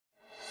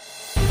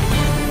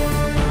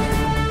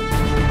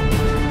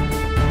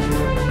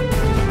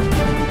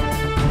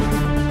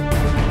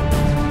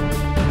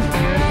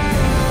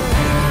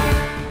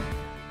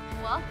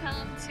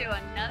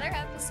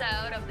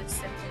episode of the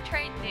Simply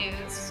Trade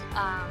News.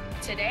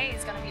 Today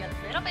is going to be a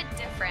little bit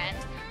different.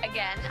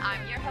 Again,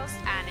 I'm your host,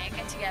 Annik,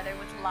 and together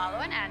with Lalo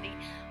and Andy,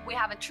 we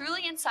have a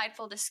truly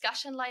insightful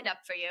discussion lined up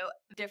for you.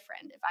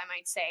 Different, if I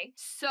might say.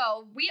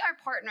 So we are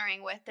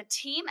partnering with the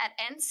team at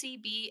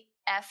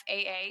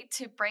NCBFAA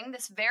to bring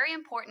this very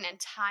important and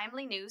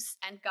timely news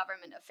and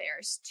government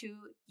affairs to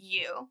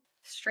you.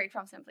 Straight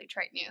from Simply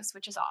Trade News,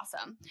 which is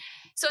awesome.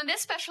 So in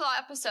this special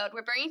episode,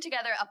 we're bringing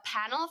together a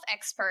panel of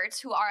experts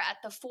who are at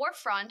the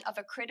forefront of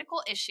a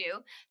critical issue,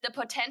 the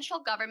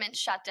potential government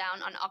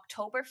shutdown on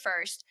October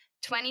 1st,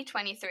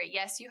 2023.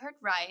 Yes, you heard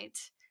right.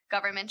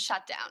 Government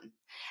shutdown.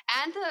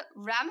 And the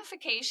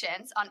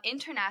ramifications on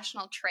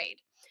international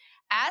trade.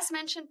 As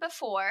mentioned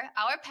before,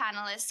 our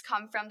panelists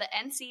come from the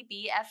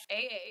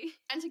NCBFAA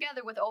and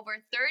together with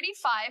over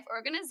 35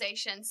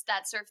 organizations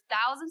that serve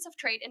thousands of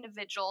trade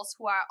individuals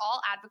who are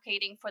all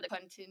advocating for the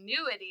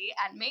continuity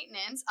and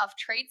maintenance of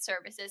trade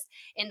services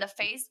in the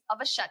face of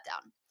a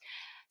shutdown.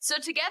 So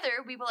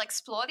together, we will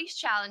explore these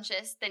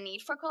challenges, the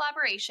need for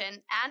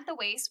collaboration, and the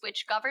ways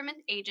which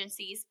government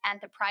agencies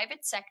and the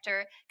private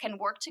sector can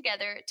work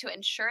together to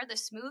ensure the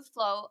smooth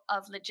flow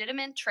of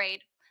legitimate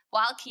trade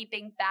while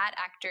keeping bad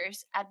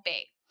actors at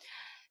bay.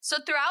 So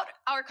throughout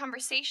our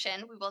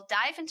conversation, we will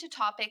dive into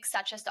topics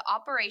such as the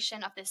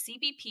operation of the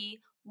CBP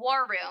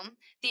War Room,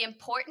 the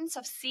importance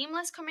of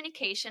seamless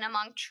communication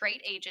among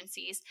trade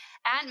agencies,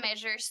 and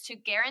measures to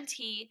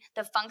guarantee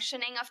the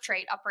functioning of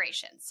trade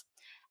operations.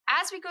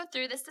 As we go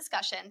through these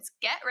discussions,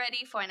 get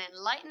ready for an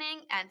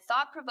enlightening and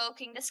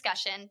thought-provoking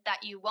discussion that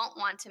you won't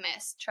want to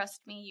miss.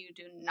 Trust me, you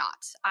do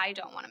not. I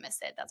don't want to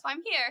miss it. That's why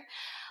I'm here.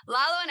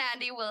 Lalo and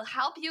Andy will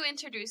help you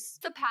introduce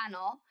the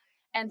panel,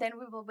 and then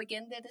we will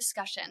begin the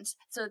discussions.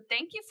 So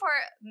thank you for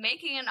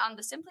making it on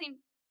the Simply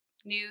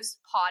News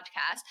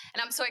podcast,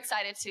 and I'm so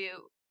excited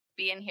to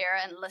be in here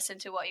and listen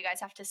to what you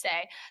guys have to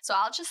say. So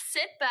I'll just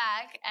sit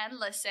back and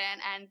listen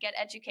and get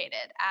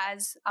educated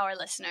as our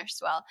listeners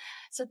will.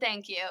 So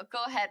thank you.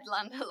 Go ahead,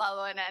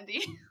 Lalo and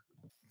Andy.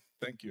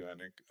 Thank you,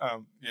 Annik.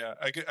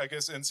 I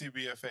guess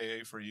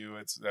NCBFAA for you,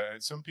 it's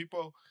some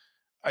people,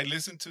 I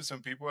listen to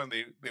some people and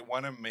they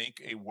want to make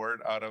a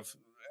word out of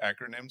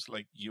acronyms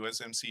like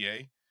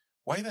USMCA.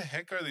 Why the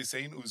heck are they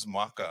saying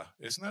USMACA?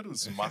 It's not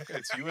USMACA,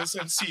 it's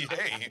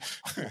USMCA.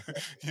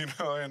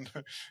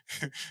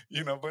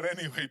 But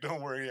anyway,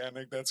 don't worry,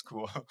 Annik, that's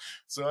cool.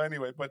 So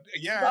anyway, but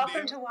yeah.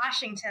 Welcome to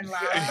Washington,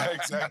 Lalo. Yeah,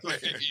 exactly.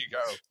 There you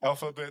go.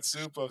 Alphabet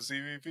soup of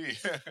CBP.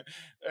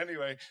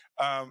 Anyway,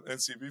 and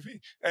CBP.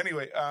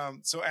 Anyway,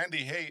 so Andy,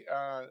 hey,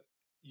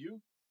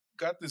 you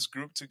got this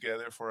group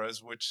together for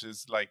us, which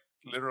is like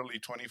literally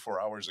 24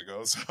 hours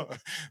ago. So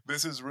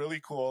this is really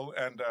cool.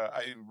 And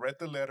I read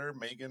the letter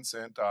Megan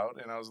sent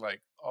out and I was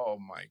like, oh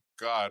my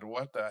God,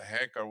 what the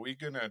heck? Are we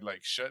going to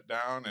like shut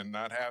down and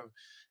not have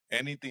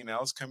anything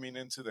else coming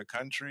into the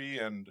country?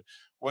 And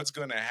what's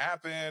going to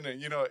happen?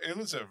 And, it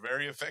was a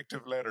very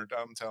effective letter,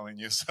 I'm telling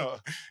you. So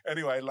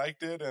anyway, I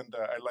liked it. And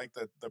I liked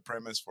the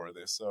premise for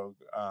this. So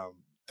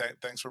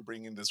thanks for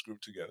bringing this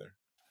group together.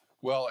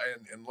 Well,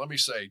 and let me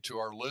say to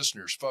our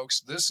listeners, folks,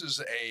 this is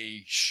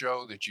a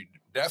show that you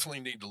definitely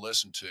need to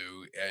listen to.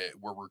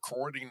 We're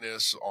recording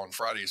this on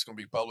Friday. It's going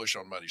to be published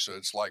on Monday. So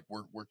it's like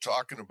we're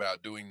talking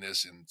about doing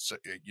this in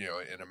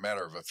a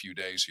matter of a few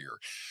days here.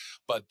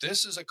 But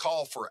this is a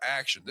call for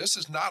action. This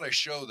is not a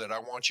show that I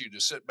want you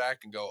to sit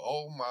back and go,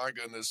 oh, my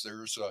goodness,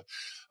 there's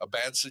a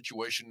bad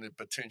situation that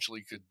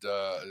potentially could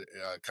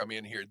come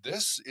in here.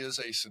 This is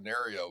a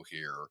scenario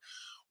here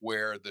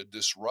where the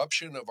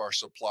disruption of our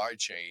supply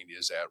chain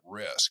is at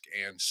risk.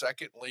 And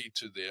secondly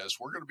to this,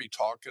 we're going to be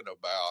talking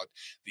about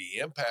the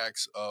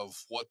impacts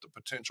of what the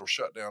potential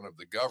shutdown of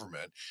the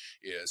government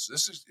is.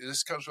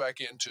 This comes back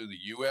into the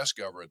U.S.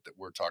 government that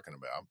we're talking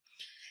about.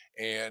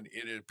 And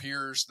it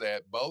appears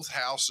that both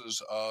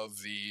houses of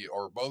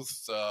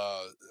both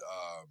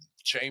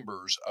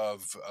chambers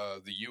of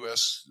the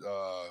U.S.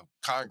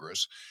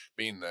 Congress,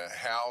 being the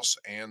House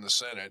and the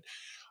Senate,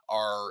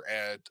 are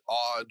at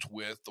odds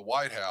with the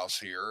White House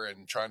here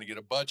and trying to get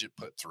a budget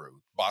put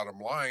through. Bottom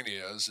line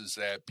is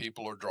that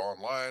people are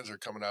drawing lines, are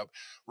coming up,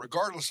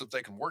 regardless if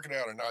they can work it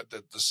out or not.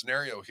 The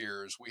scenario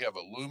here is we have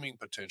a looming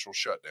potential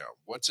shutdown.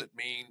 What's it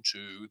mean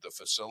to the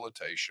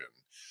facilitation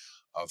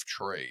of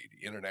trade,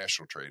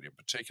 international trade in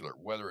particular,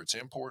 whether it's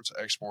imports,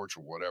 exports,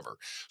 or whatever?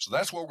 So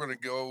that's what we're going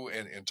to go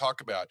and talk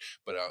about.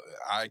 But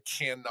I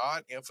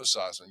cannot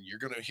emphasize, and you're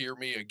going to hear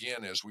me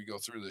again as we go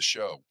through the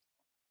show,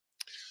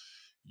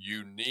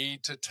 you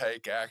need to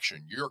take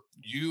action.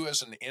 You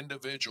as an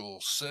individual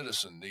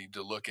citizen need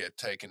to look at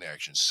taking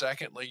action.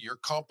 Secondly, your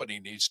company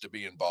needs to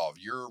be involved.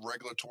 Your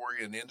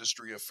regulatory and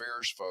industry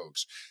affairs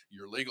folks,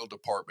 your legal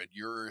department,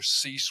 your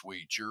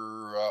C-suite,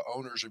 your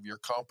owners of your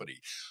company.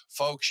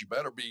 Folks, you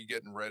better be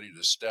getting ready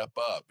to step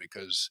up,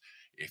 because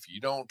if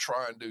you don't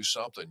try and do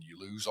something, you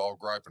lose all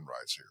griping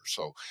rights here.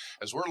 So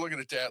as we're looking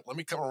at that, let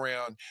me come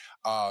around.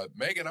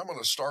 Megan, I'm going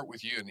to start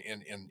with you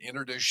and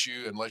introduce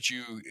you and let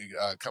you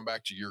come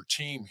back to your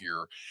team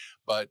here.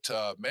 But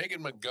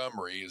Megan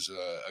Montgomery is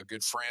a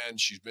good friend.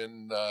 She's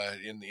been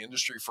in the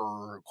industry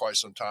for quite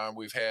some time.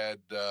 We've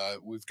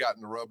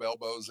gotten to rub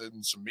elbows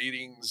in some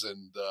meetings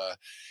and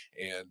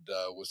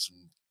with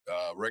some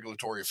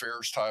regulatory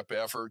affairs type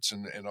efforts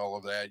and all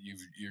of that.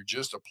 You're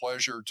just a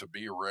pleasure to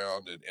be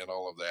around and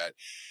all of that.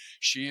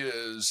 She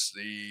is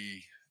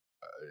the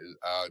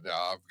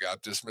now I've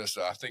got this missed.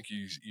 I think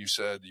you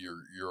said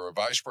you're a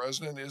vice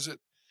president. Is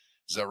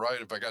that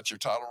right? If I got your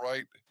title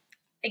right?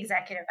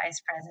 Executive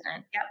Vice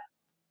President. Yep.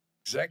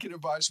 Executive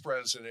Vice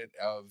President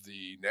of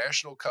the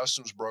National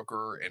Customs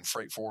Broker and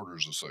Freight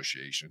Forwarders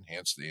Association,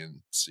 hence the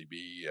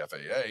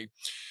NCBFAA,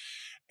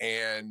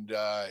 and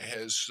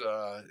has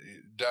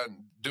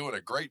doing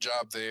a great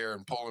job there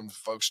and pulling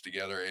folks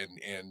together.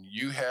 And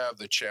you have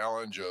the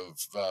challenge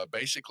of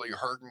basically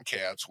herding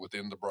cats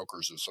within the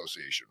Brokers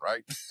Association,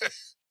 right?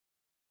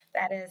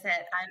 That is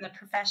it. I'm a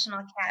professional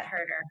cat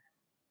herder.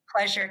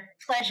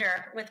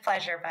 With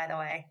pleasure, by the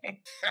way.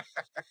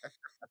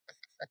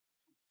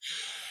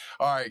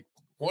 All right.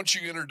 Once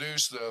you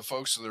introduce the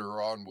folks that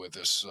are on with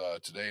us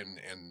today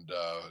and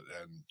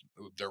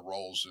their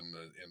roles in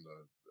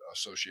the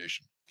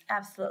association.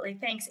 Absolutely.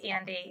 Thanks,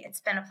 Andy.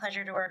 It's been a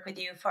pleasure to work with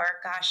you for,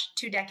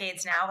 2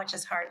 decades now, which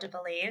is hard to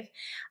believe.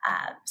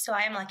 So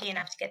I am lucky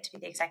enough to get to be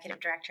the executive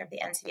director of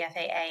the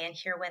NCBFAA. And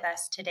here with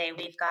us today,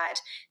 we've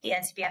got the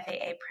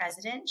NCBFAA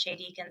president,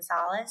 JD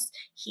Gonzalez.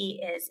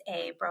 He is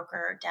a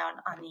broker down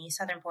on the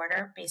southern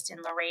border based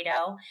in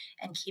Laredo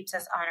and keeps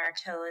us on our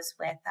toes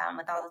with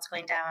all that's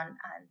going down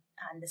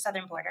on the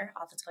southern border,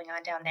 all that's going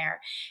on down there.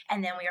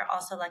 And then we are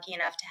also lucky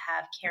enough to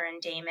have Karen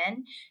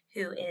Damon,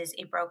 who is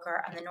a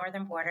broker on the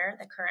northern border,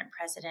 the current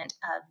president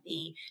of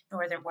the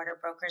Northern Border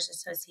Brokers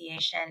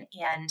Association,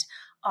 and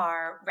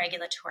our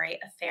Regulatory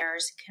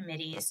Affairs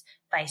Committee's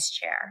vice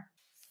chair.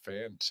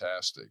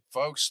 Fantastic.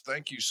 Folks,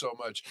 thank you so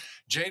much.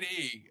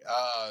 JD,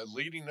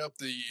 leading up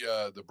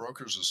the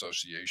Brokers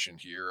Association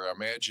here, I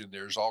imagine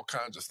there's all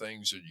kinds of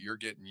things that you're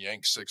getting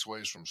yanked 6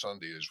 ways from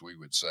Sunday, as we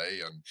would say,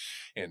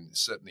 and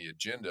setting the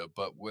agenda.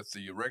 But with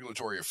the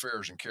regulatory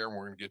affairs, and Karen,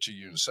 we're going to get to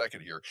you in a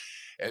second here.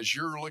 As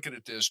you're looking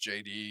at this,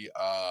 JD,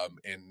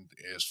 and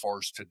as far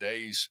as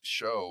today's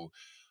show,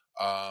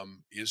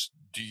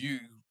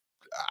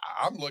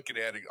 I'm looking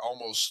at it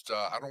almost,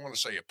 I don't want to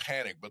say a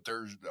panic, but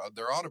there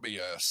ought to be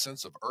a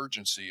sense of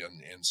urgency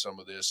in some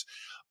of this,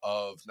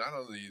 of not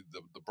only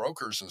the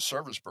brokers and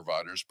service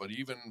providers, but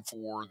even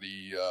for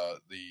the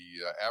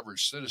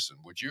average citizen.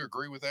 Would you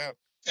agree with that?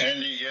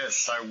 Andy,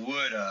 yes, I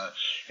would,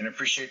 and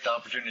appreciate the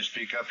opportunity to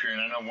speak up here.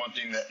 And I know one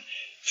thing that,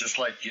 just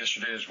like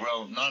yesterday as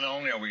well, not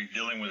only are we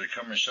dealing with a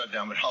government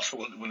shutdown, but also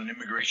with an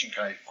immigration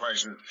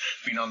crisis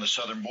being on the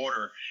southern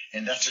border.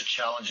 And that's a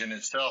challenge in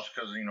itself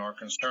because, our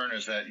concern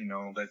is that,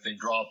 that they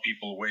draw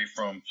people away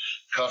from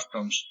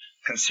customs,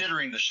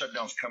 considering the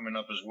shutdowns coming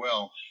up as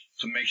well,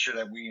 to make sure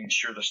that we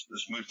ensure the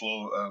smooth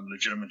flow of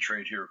legitimate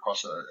trade here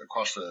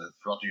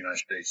throughout the United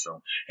States.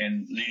 So,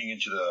 and leading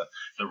into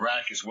the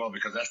RAC as well,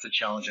 because that's the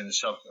challenge in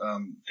itself,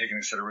 taking into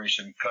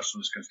consideration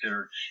customs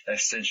considered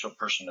essential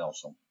personnel.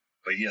 So,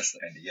 but yes,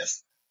 Andy,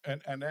 yes.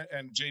 And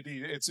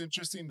JD, it's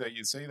interesting that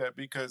you say that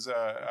because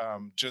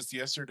just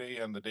yesterday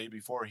and the day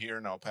before here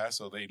in El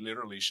Paso, they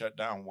literally shut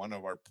down one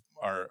of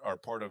our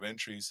port of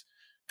entries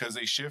because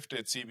they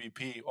shifted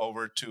CBP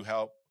over to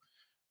help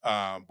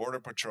Border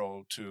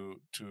Patrol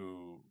to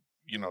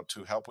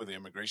help with the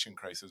immigration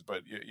crisis.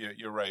 But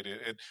you're right.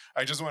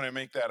 I just want to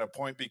make that a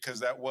point because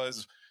that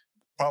was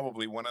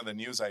probably one of the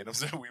news items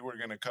that we were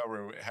going to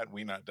cover had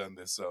we not done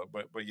this. So,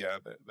 but yeah,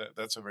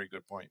 that's a very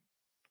good point.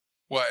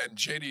 Well, and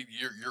JD,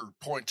 your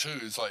point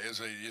too is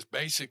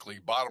basically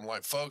bottom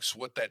line, folks.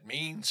 What that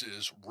means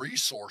is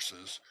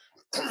resources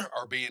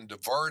are being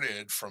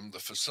diverted from the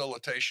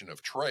facilitation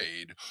of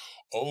trade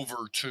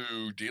over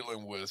to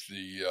dealing with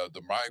the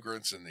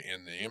migrants and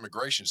the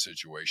immigration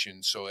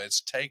situation. So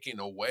it's taking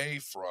away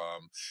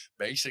from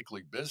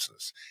basically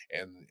business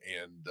and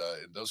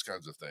those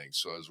kinds of things.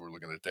 So as we're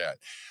looking at that,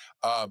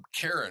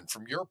 Karen,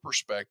 from your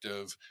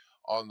perspective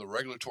on the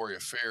regulatory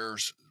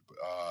affairs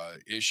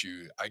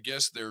issue, I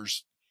guess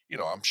there's,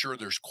 I'm sure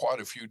there's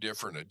quite a few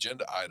different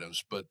agenda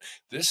items, but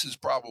this is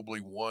probably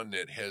one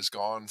that has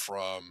gone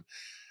from,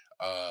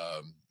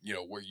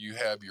 where you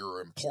have your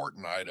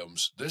important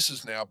items. This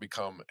has now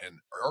become an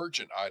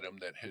urgent item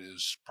that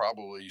is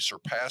probably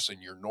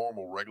surpassing your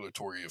normal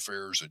regulatory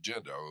affairs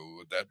agenda.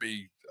 Would that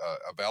be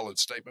a valid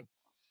statement?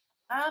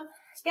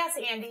 Yes,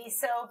 Andy.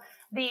 So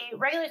the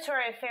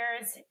Regulatory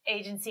Affairs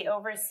Agency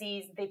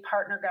oversees the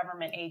partner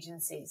government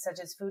agencies such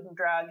as Food and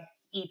Drug,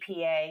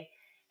 EPA,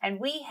 and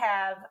we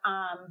have,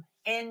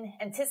 in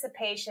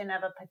anticipation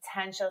of a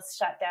potential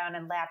shutdown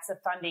and lapse of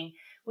funding,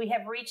 we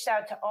have reached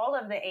out to all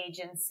of the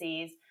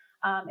agencies,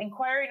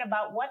 inquiring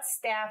about what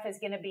staff is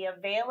going to be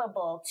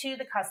available to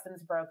the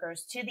customs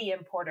brokers, to the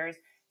importers,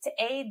 to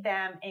aid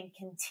them in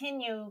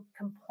continue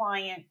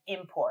compliant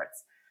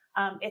imports.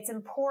 It's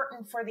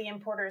important for the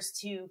importers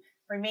to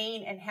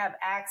remain and have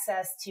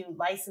access to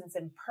license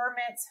and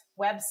permits,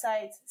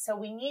 websites. So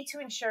we need to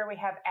ensure we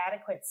have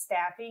adequate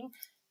staffing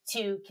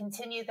to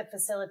continue the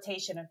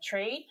facilitation of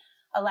trade,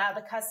 allow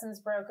the customs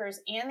brokers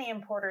and the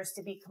importers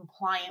to be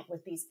compliant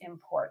with these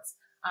imports,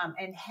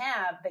 and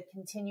have the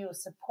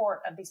continuous support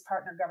of these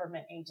partner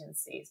government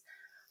agencies.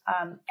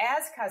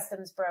 As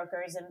customs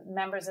brokers and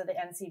members of the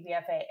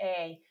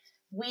NCBFAA,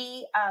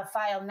 we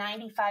file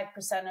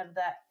 95% of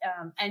the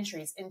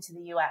entries into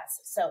the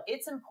U.S. So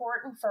it's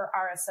important for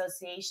our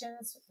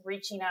associations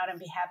reaching out on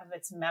behalf of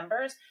its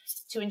members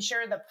to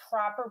ensure the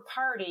proper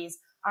parties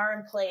are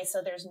in place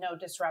so there's no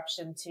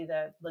disruption to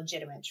the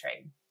legitimate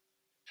trade.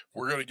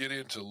 We're going to get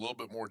into a little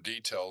bit more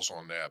details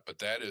on that, but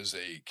that is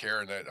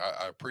Karen, that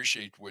I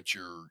appreciate what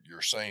you're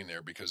saying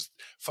there, because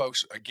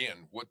folks,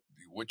 again, what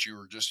you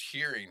were just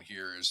hearing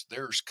here is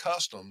there's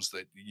customs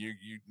that you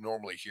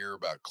normally hear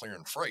about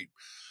clearing freight.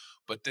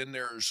 But then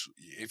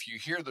if you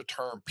hear the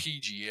term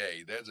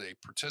PGA, that's a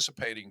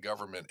participating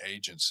government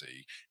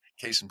agency.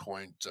 Case in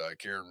point,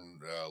 Karen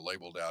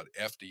labeled out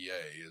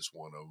FDA as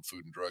one of them,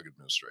 Food and Drug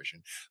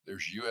Administration.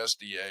 There's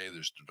USDA,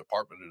 there's the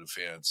Department of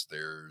Defense,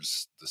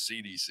 there's the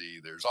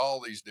CDC, there's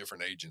all these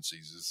different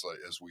agencies. It's like,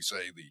 as we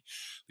say,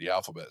 the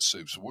alphabet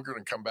soup. So we're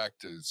going to come back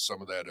to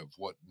some of that of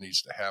what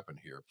needs to happen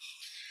here.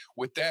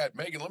 With that,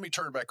 Megan, let me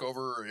turn it back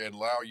over and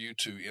allow you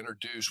to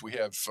introduce. We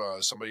have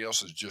somebody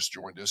else has just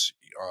joined us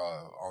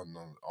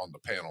on the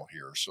panel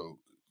here. So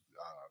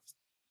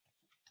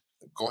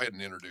go ahead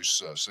and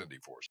introduce Cindy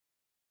for us.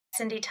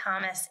 Cindy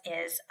Thomas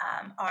is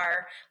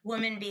our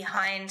woman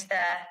behind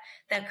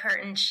the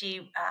curtain.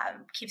 She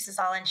keeps us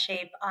all in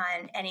shape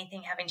on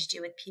anything having to do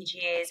with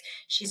PGAs.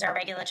 She's our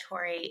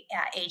regulatory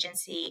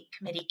agency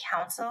committee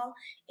counsel,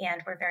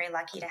 and we're very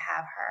lucky to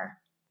have her.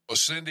 Well,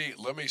 Cindy,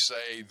 let me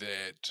say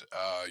that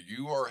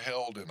you are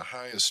held in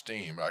high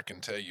esteem, I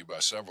can tell you, by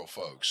several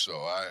folks.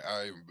 So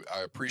I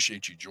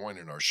appreciate you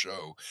joining our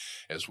show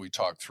as we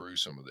talk through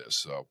some of this.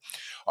 So,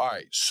 all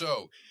right.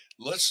 So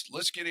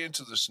let's get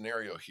into the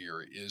scenario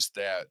here, is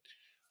that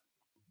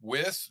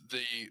with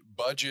the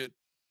budget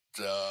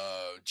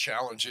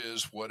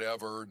challenges,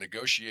 whatever,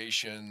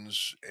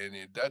 negotiations, and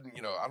it doesn't,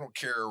 I don't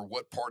care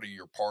what party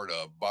you're part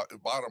of.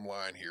 But bottom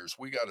line here is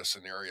we got a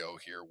scenario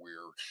here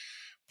where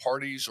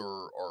parties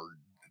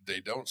they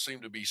don't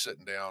seem to be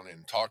sitting down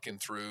and talking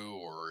through,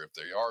 or if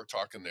they are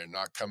talking, they're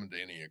not coming to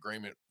any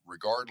agreement.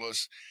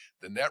 Regardless,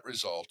 the net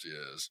result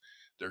is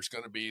there's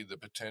going to be the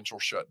potential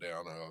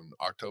shutdown on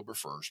October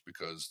 1st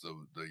because the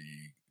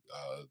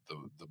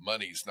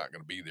money's not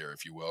going to be there,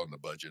 if you will, in the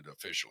budget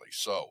officially.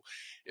 So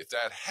if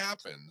that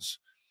happens,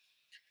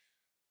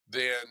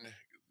 then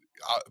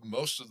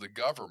most of the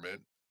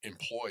government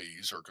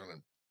employees are going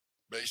to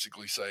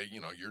basically say,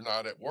 you're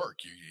not at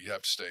work. You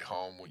have to stay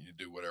home when you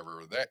do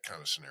whatever that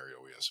kind of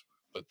scenario is.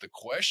 But the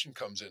question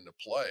comes into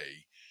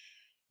play,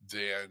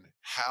 then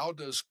how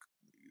does,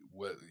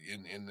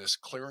 in this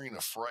clearing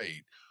of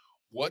freight,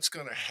 what's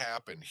going to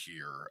happen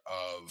here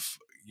of,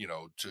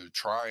 to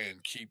try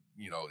and keep,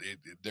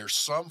 there's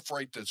some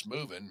freight that's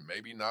moving,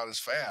 maybe not as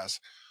fast,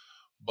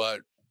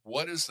 but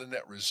what is the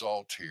net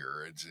result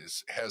here? It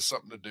has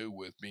something to do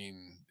with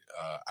being,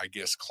 I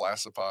guess,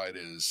 classified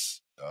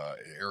as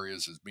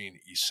areas as being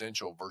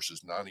essential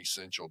versus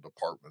non-essential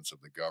departments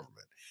of the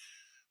government.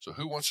 So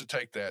who wants to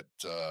take that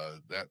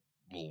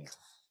little?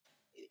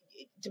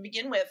 To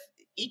begin with,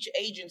 each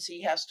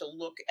agency has to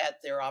look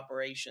at their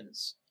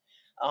operations.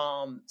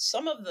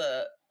 Some of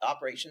the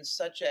operations,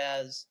 such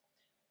as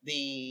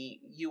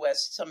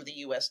some of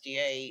the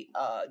USDA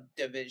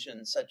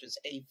divisions, such as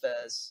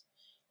APHIS,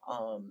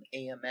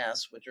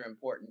 AMS, which are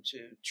important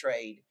to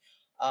trade,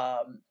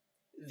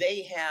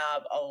 they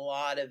have a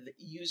lot of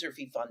user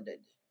fee funded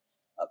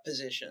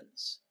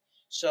positions.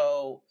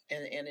 So,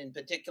 and in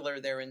particular,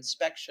 their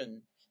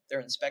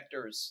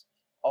inspectors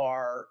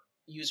are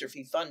user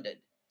fee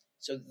funded.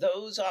 So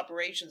those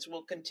operations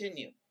will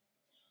continue.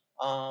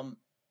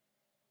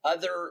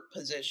 Other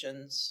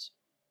positions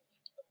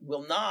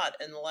will not,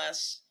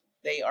 unless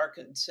they are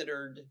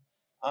considered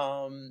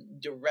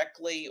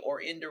directly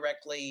or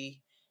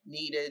indirectly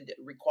needed,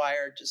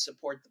 required to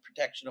support the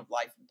protection of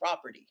life and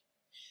property.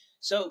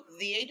 So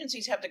the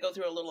agencies have to go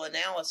through a little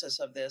analysis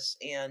of this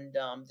and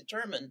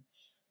determine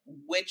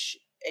which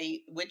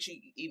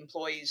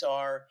employees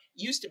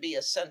used to be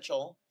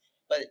essential,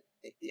 but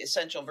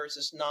essential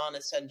versus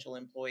non-essential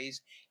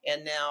employees.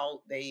 And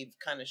now they've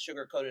kind of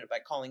sugar-coated it by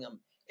calling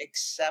them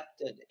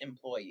accepted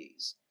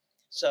employees.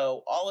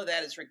 So all of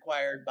that is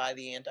required by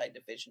the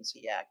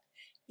Anti-Deficiency Act.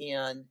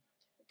 And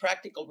the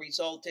practical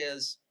result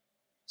is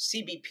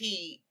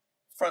CBP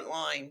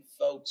frontline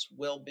folks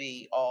will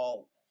be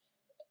all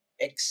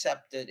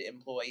accepted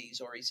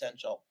employees or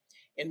essential,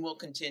 and will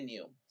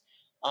continue.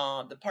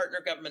 The partner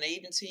government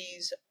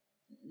agencies,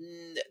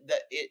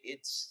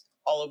 it's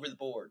all over the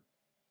board.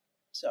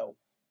 So.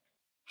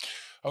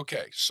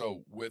 Okay,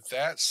 so with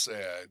that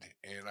said,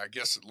 and I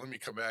guess let me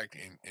come back,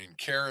 and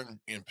Karen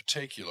in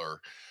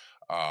particular,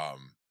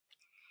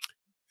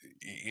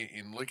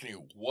 in looking at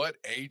what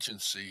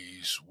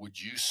agencies would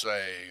you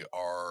say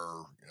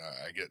are,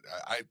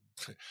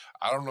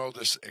 I don't know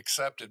this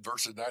accepted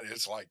versus not.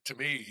 It's like, to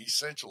me,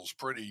 essentials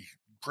pretty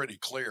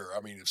clear.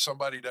 I mean, if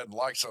somebody doesn't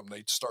like something,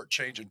 they start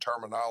changing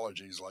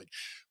terminologies like,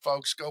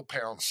 folks, go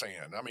pound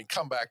sand. I mean,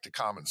 come back to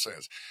common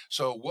sense.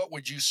 So what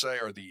would you say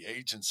are the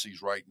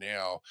agencies right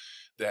now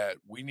that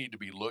we need to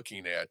be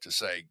looking at to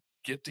say,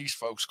 get these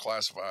folks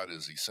classified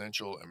as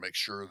essential and make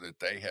sure that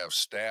they have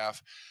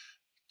staff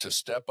to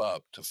step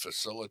up to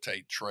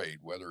facilitate trade,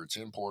 whether it's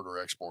import or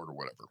export or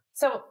whatever?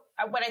 So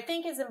what I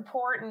think is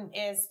important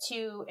is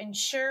to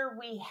ensure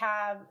we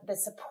have the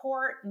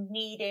support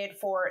needed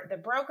for the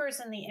brokers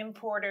and the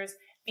importers,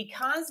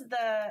 because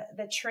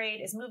the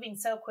trade is moving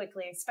so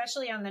quickly,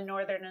 especially on the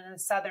northern and the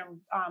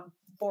southern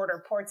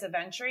border ports of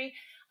entry.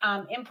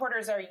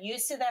 Importers are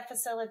used to that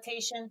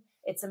facilitation.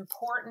 It's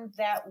important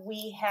that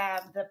we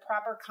have the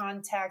proper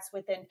contacts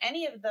within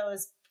any of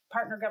those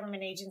partner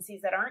government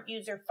agencies that aren't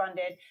user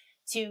funded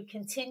to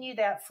continue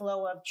that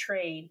flow of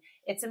trade.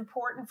 It's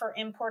important for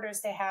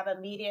importers to have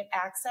immediate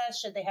access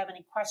should they have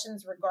any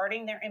questions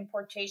regarding their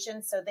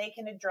importation, so they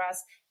can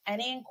address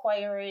any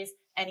inquiries,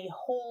 any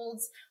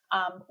holds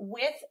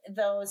with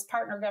those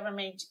partner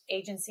government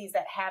agencies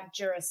that have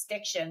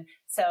jurisdiction.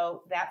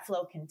 So that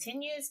flow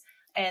continues.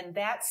 And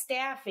that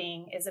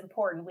staffing is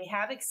important. We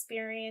have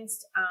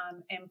experienced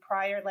in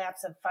prior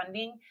lapse of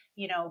funding,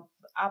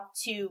 up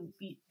to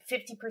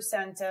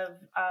 50%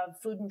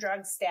 of food and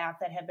drug staff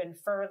that have been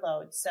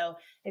furloughed. So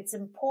it's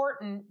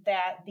important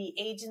that the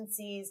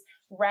agencies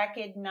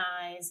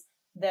recognize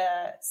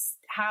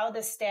how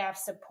the staff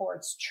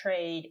supports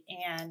trade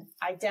and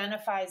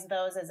identifies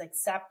those as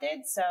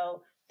accepted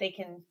so they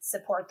can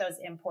support those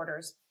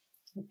importers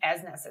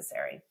as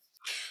necessary.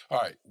 All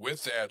right.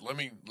 With that,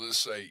 let's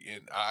say,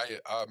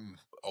 I'm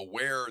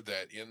aware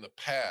that in the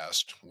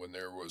past, when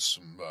there was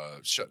some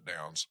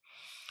shutdowns,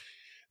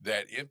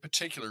 that in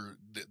particular,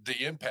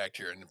 the impact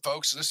here, and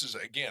folks, this is,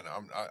 again,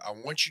 I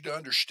want you to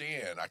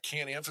understand, I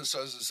can't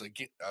emphasize this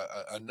again,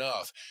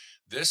 enough.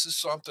 This is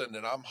something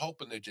that I'm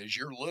hoping that as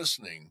you're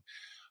listening,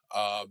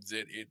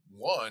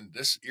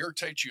 this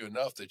irritates you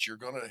enough that you're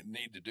going to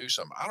need to do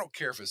something. I don't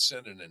care if it's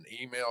sending an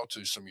email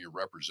to some of your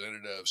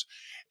representatives,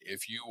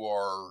 if you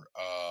are,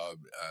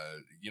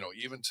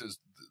 even to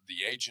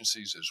the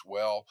agencies as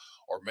well,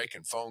 or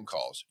making phone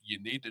calls.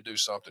 You need to do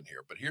something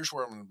here. But here's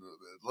where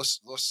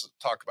let's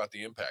talk about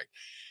the impact.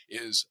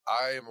 Is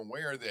I am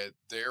aware that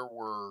there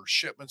were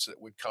shipments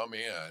that would come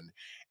in,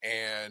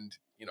 and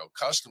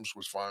customs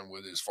was fine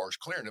with it as far as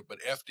clearing it, but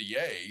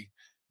FDA,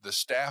 the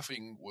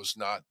staffing was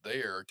not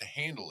there to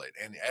handle it.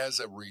 And as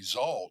a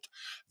result,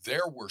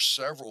 there were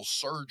several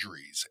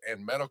surgeries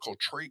and medical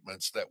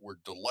treatments that were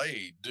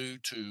delayed due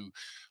to,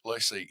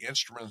 let's say,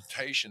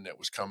 instrumentation that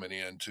was coming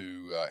in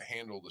to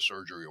handle the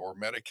surgery, or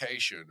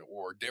medication,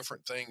 or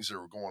different things that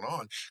were going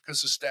on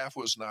because the staff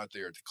was not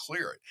there to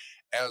clear it.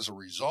 As a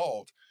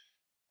result,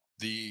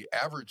 the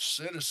average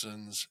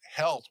citizen's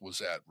health was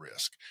at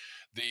risk.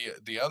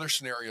 The other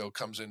scenario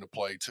comes into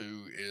play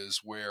too, is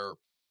where,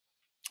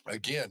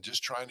 again,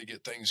 just trying to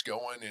get things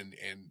going and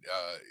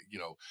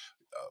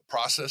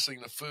processing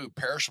the food,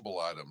 perishable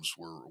items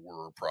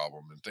were a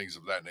problem and things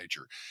of that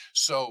nature.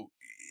 So,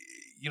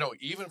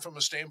 even from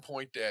a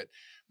standpoint that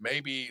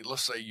maybe,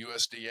 let's say,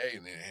 USDA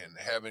and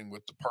having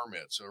with the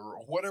permits or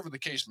whatever the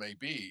case may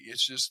be,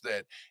 it's just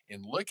that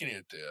in looking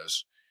at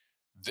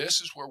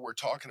this is where we're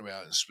talking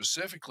about, and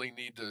specifically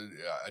need to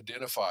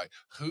identify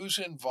who's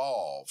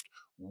involved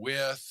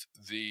with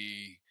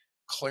the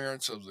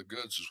clearance of the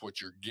goods is what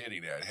you're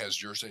getting at. Has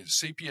jurisdiction.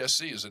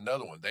 CPSC is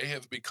another one. They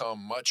have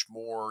become much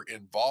more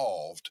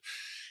involved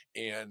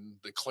in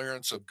the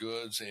clearance of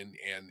goods and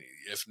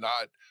if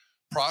not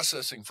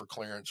processing for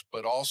clearance,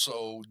 but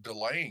also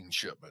delaying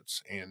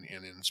shipments and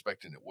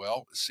inspecting it.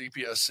 Well,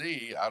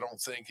 CPSC, I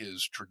don't think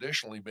has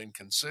traditionally been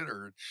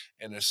considered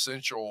an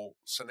essential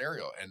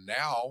scenario. And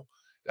now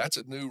that's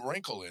a new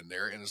wrinkle in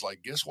there. And it's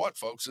like, guess what,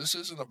 folks? This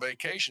isn't a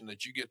vacation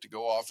that you get to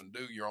go off and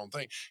do your own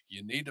thing.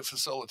 You need to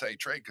facilitate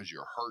trade because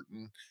you're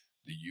hurting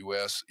the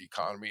U.S.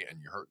 economy and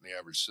you're hurting the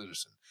average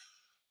citizen.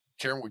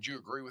 Karen, would you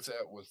agree with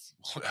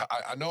that?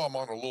 I know I'm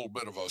on a little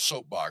bit of a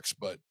soapbox,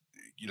 but,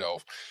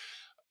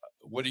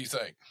 what do you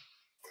think?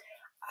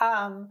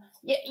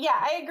 Yeah,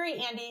 I agree,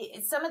 Andy.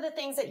 Some of the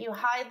things that you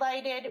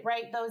highlighted,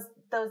 right?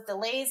 Those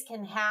delays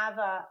can have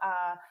a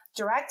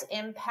direct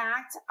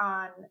impact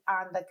on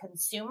the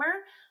consumer.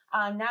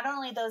 Not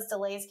only those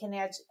delays can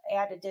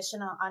add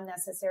additional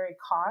unnecessary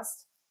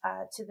costs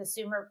to the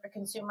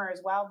consumer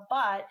as well,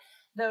 but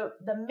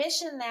the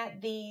mission that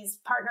these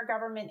partner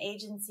government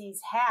agencies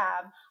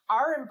have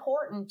are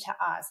important to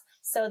us.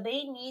 So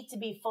they need to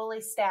be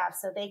fully staffed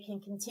so they can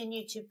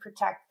continue to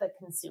protect the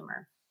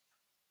consumer.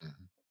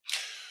 Mm-hmm.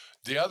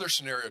 The other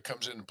scenario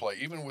comes into play,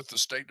 even with the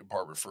State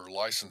Department for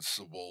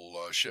licensable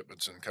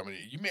shipments and coming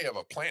in. You may have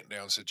a plant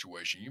down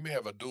situation. You may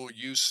have a dual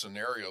use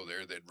scenario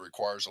there that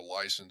requires a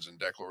license and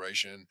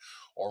declaration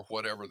or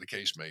whatever the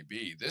case may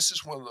be. This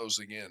is one of those,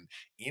 again,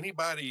 any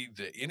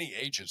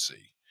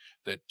agency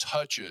that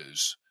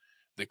touches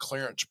the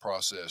clearance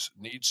process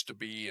needs to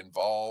be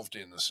involved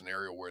in the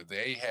scenario where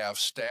they have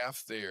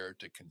staff there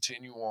to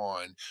continue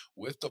on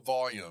with the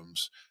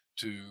volumes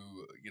to,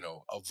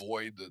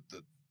 avoid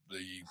the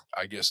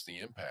I guess the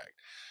impact.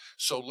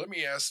 So let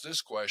me ask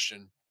this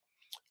question.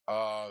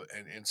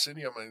 And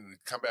Cindy, I'm going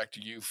to come back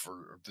to you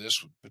for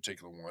this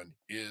particular one.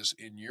 Is,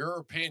 in your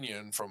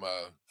opinion, from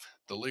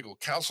the legal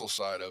counsel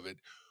side of it,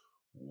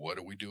 what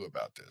do we do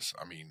about this?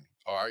 I mean,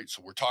 all right,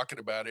 so we're talking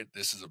about it.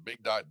 This is a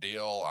big dot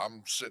deal.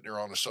 I'm sitting there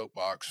on a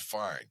soapbox.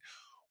 Fine.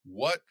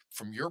 What,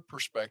 from your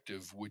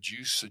perspective, would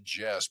you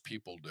suggest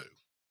people do?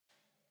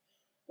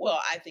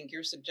 Well, I think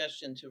your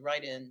suggestion to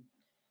write in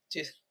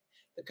to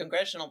the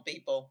congressional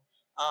people,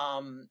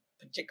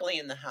 particularly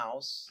in the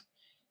House,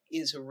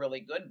 is a really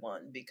good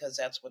one, because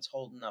that's what's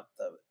holding up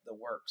the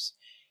works.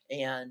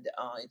 And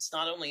it's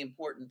not only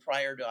important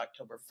prior to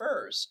October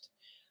 1st,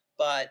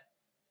 but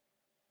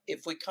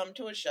if we come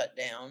to a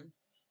shutdown,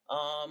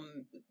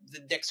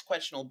 the next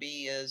question will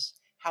be is,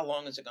 how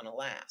long is it going to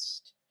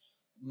last?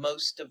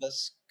 Most of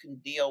us can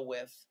deal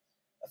with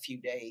a few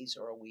days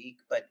or a week,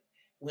 but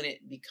when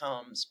it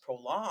becomes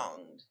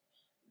prolonged,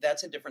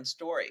 that's a different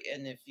story.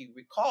 And if you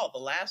recall, the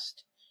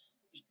last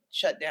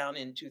shutdown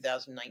in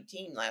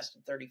 2019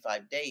 lasted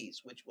 35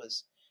 days, which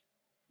was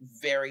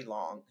very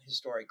long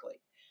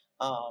historically.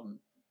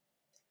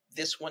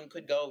 This one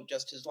could go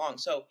just as long.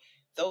 So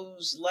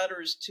those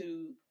letters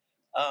to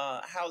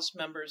House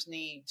members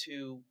need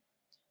to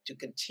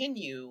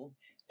continue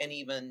and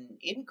even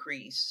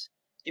increase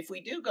if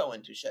we do go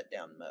into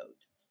shutdown mode.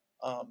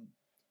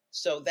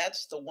 So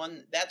that's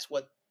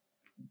what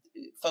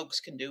folks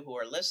can do who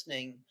are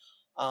listening.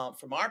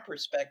 From our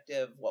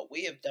perspective, what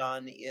we have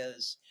done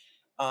is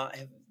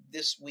have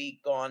this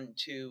week gone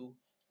to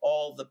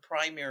all the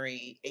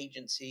primary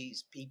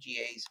agencies,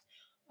 PGAs,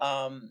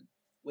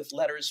 with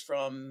letters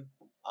from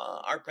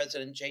our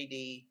president,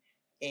 JD,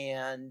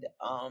 and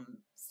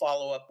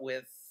follow up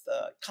with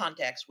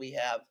contacts we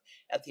have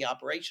at the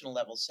operational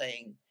level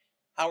saying,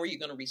 how are you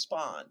going to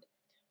respond?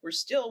 We're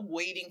still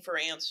waiting for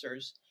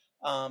answers,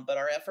 but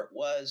our effort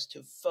was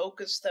to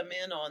focus them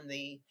in on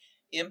the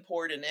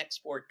import and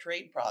export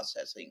trade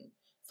processing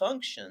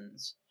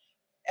functions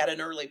at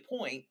an early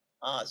point,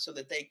 so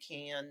that they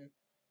can,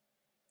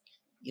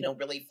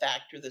 really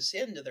factor this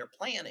into their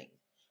planning.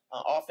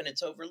 Often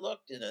it's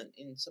overlooked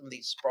in some of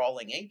these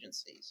sprawling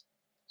agencies.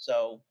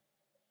 So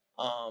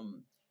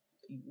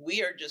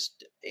we are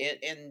just,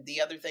 and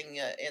the other thing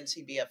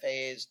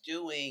NCBFAA is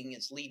doing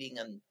is leading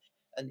an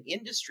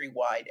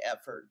industry-wide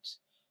effort.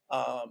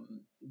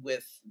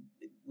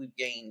 We've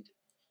gained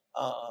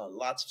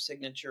lots of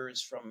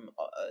signatures from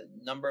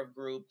a number of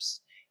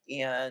groups,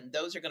 and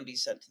those are going to be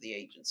sent to the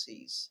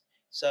agencies.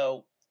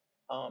 So,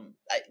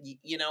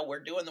 we're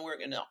doing the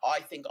work, and I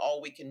think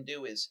all we can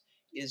do is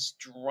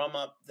drum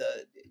up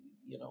the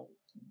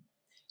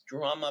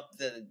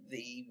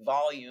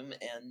volume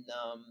and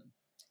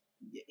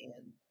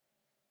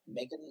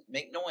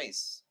make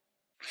noise.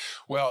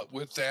 Well,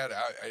 with that,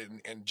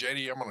 and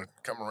JD, I'm going to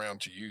come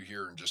around to you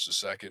here in just a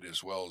second,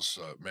 as well as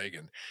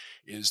Megan.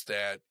 Is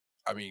that,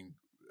 I mean,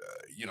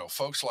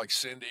 folks like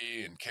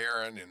Cindy and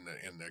Karen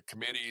and the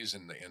committees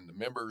and the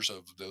members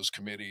of those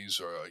committees,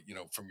 or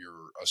from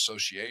your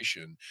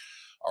association,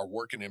 are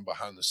working in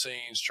behind the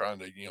scenes, trying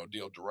to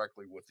deal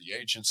directly with the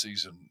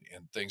agencies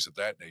and things of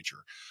that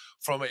nature.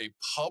 From a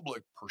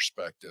public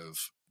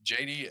perspective,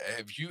 JD,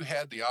 have you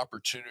had the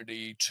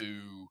opportunity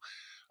to,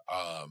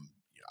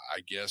 I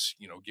guess,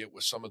 get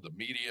with some of the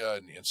media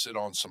and sit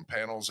on some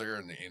panels there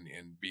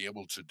and be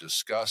able to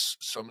discuss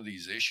some of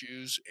these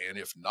issues? And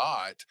if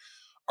not,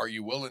 are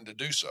you willing to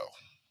do so?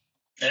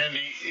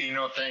 Andy,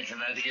 thanks.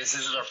 And I guess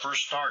this is our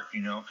first start,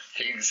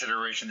 taking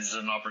consideration this is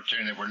an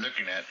opportunity that we're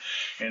looking at.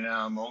 And,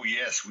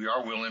 yes, we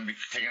are willing,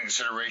 because taking into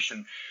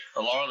consideration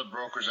a lot of the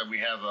brokers that we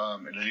have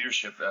in the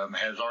leadership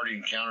has already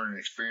encountered and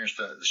experienced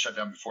the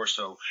shutdown before.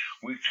 So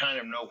we kind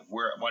of know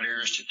what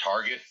areas to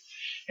target.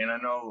 And I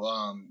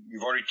know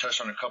you've already touched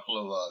on a couple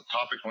of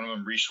topics, one of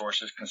them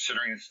resources,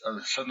 considering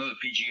some of the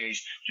PGAs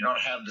do not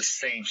have the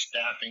same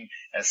staffing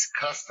as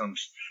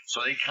customs.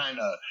 So they're kind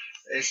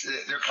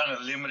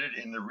of limited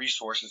in the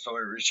resources. So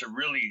it's a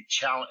really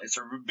challenge. It's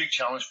a big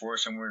challenge for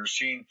us. And we're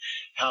seeing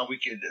how we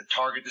could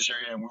target this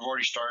area. And we've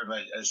already started,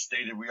 as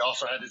stated. We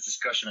also had this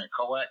discussion at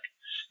COAC,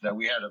 that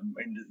we had an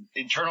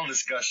internal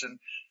discussion,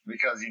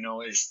 because,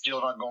 it's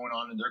still not going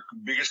on. And their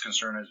biggest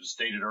concern, as was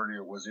stated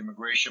earlier, was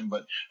immigration.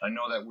 But I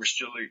know that we're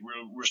still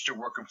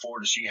working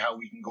forward to see how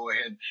we can go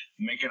ahead and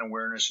make an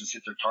awareness and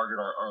sit there, target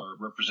our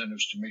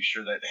representatives to make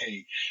sure that,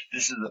 hey,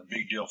 this is a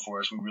big deal for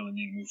us. We really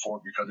need to move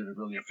forward, because it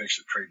really affects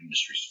the trade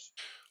industries.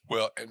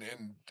 Well, and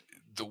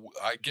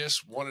I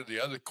guess one of the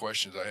other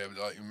questions I have,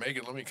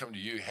 Megan, let me come to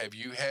you. Have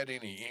you had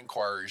any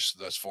inquiries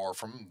thus far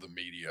from the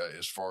media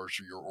as far as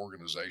your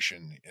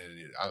organization?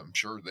 And I'm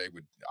sure they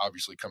would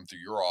obviously come through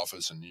your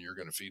office, and you're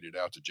going to feed it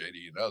out to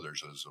JD and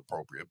others as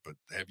appropriate. But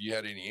have you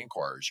had any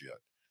inquiries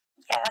yet?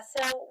 Yeah,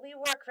 so we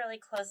work really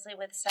closely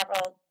with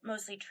several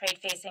mostly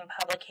trade-facing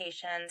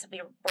publications.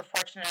 We're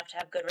fortunate enough to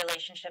have good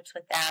relationships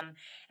with them,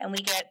 and we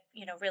get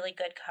really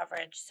good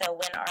coverage. So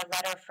when our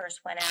letter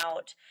first went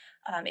out,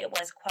 it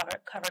was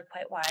covered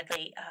quite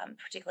widely,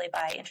 particularly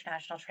by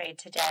International Trade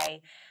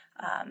Today.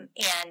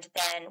 And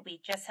then we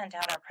just sent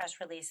out our press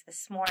release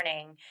this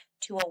morning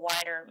to a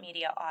wider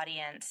media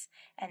audience,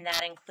 and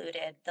that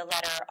included the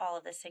letter, all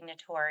of the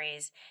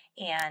signatories,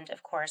 and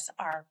of course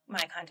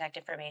my contact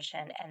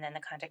information, and then the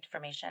contact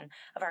information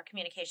of our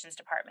communications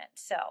department.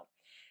 So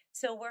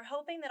we're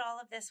hoping that all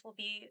of this will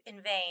be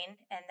in vain,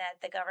 and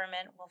that the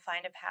government will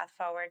find a path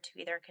forward to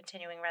either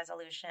continuing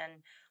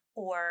resolution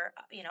or,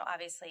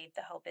 obviously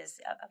the hope is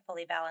a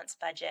fully balanced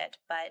budget.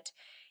 But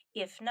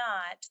if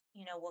not,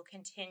 we'll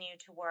continue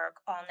to work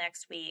all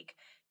next week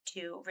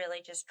to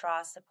really just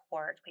draw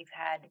support. We've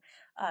had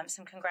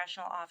some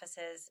congressional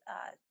offices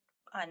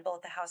on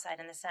both the House side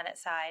and the Senate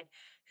side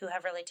who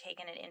have really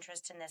taken an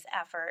interest in this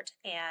effort,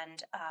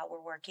 and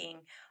we're working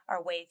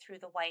our way through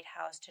the White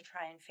House to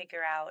try and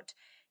figure out,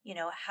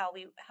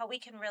 how we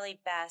can really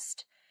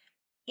best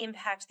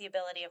impact the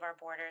ability of our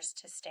borders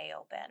to stay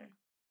open.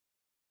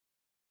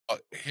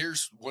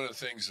 Here's one of the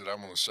things that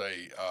I'm going to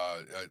say,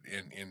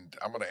 and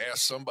I'm going to ask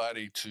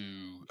somebody to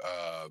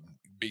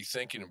be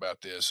thinking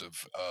about this.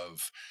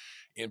 Of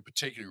in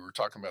particular, we're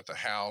talking about the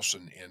House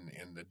and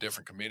the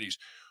different committees.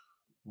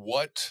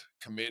 What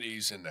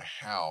committees in the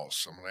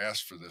House? I'm going to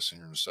ask for this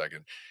here in a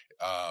second.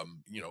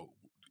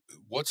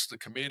 What's the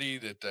committee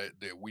that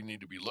we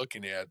need to be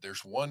looking at?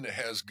 There's one that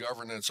has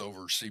governance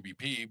over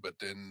CBP, but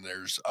then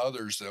there's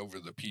others over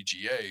the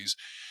PGAs.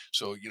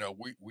 So,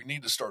 we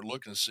need to start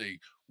looking to see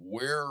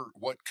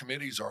what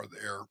committees are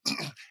there.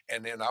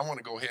 And then I want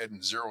to go ahead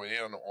and zero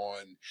in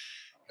on,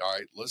 all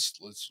right, let's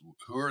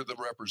who are the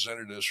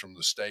representatives from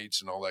the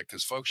states and all that?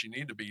 Because folks, you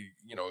need to be,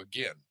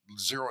 again,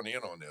 zeroing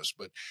in on this.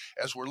 But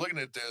as we're looking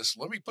at this,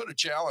 let me put a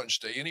challenge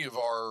to any of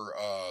our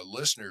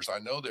listeners. I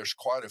know there's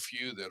quite a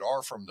few that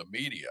are from the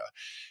media.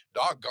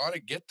 Doggone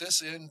it, get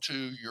this into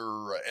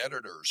your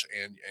editors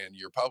and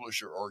your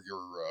publisher or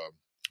your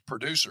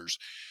producers,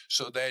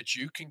 so that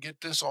you can get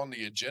this on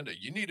the agenda.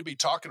 You need to be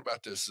talking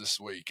about this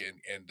week,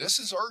 and this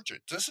is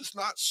urgent. This is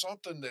not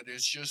something that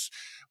is just,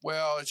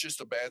 well, it's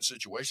just a bad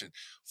situation.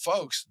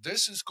 Folks,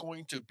 this is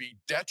going to be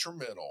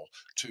detrimental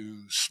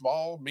to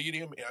small,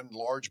 medium, and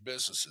large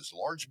businesses.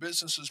 Large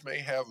businesses may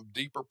have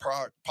deeper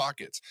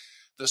pockets.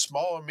 The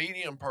small and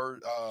medium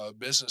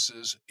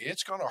businesses,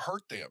 it's going to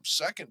hurt them.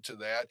 Second to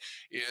that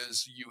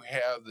is you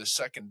have the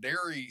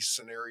secondary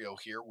scenario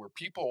here where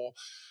people,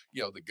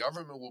 the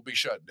government will be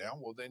shut down.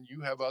 Well, then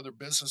you have other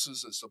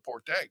businesses that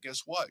support that.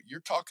 Guess what? You're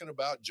talking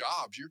about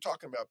jobs. You're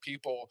talking about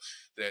people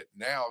that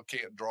now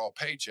can't draw a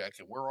paycheck,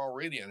 and we're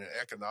already in an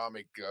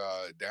economic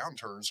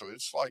downturn. So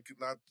it's like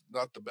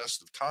not the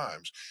best of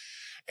times.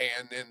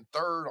 And then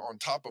third, on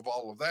top of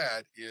all of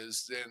that,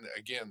 is then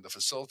again the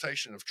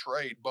facilitation of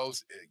trade,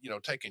 both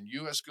taking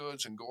U.S.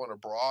 goods and going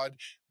abroad.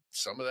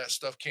 Some of that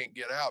stuff can't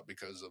get out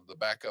because of the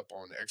backup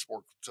on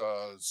export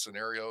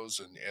scenarios,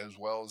 and as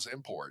well as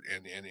import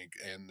and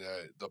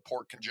the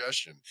port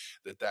congestion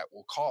that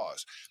will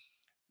cause.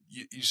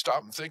 You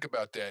stop and think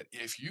about that.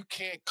 If you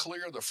can't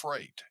clear the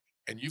freight,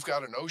 and you've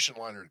got an ocean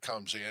liner that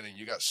comes in, and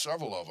you got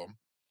several of them,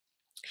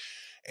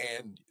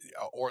 and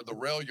or the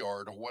rail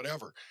yard or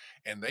whatever,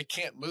 and they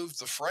can't move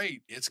the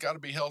freight, it's got to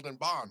be held in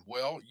bond.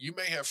 Well, you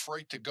may have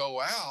freight to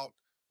go out,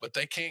 but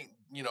they can't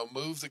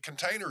move the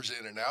containers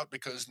in and out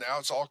because now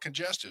it's all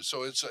congested.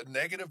 So it's a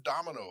negative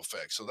domino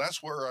effect. So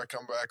that's where I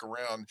come back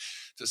around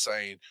to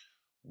saying,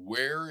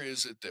 where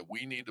is it that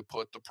we need to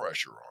put the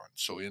pressure on?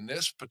 So in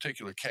this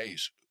particular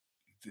case,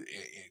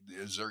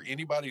 is there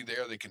anybody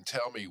there that can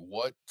tell me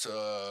what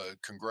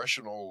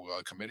congressional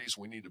committees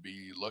we need to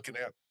be looking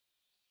at?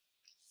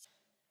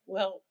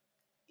 Well,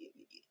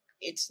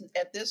 it's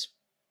at this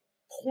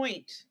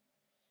point,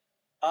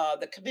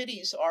 the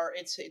committees are,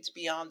 it's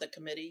beyond the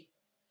committee.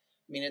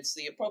 I mean, it's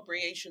the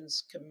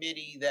Appropriations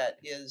Committee that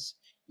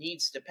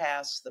needs to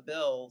pass the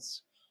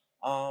bills.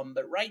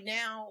 But right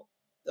now,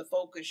 the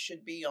focus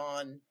should be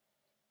on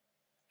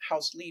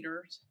House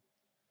leaders,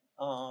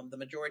 the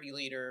Majority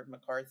Leader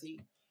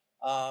McCarthy,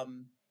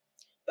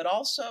 but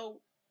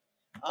also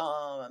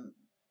on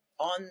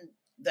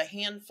the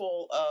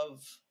handful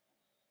of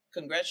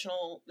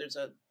there's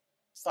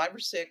 5 or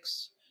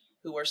 6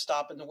 who are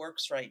stopping the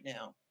works right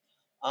now.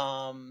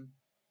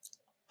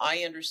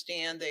 I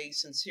understand they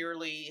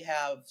sincerely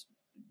have,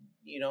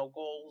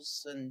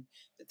 goals and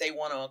that they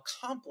want to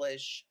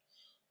accomplish.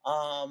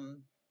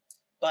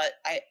 But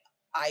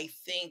I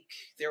think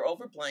they're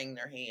overplaying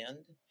their hand.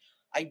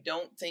 I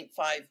don't think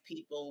 5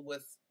 people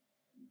with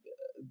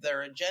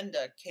their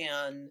agenda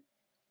can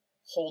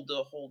hold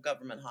the whole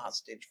government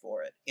hostage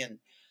for it. And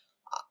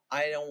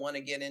I don't want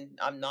to get in.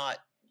 I'm not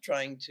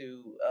trying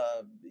to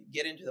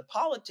get into the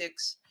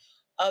politics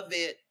of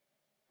it,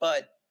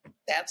 but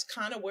that's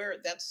kind of where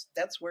that's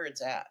where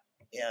it's at.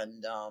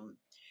 And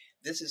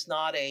this is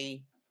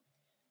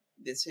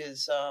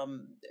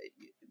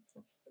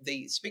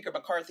the Speaker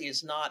McCarthy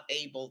is not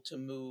able to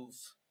move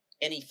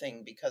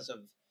anything because of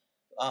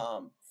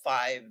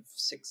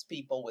 5-6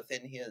 people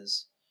within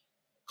his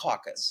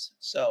caucus.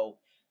 So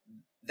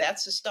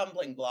that's a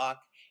stumbling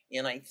block,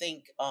 and I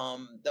think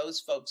those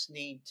folks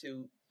need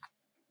to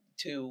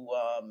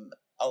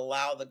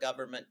allow the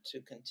government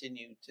to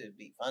continue to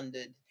be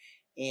funded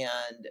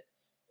and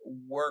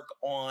work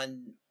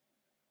on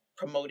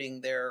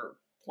promoting their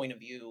point of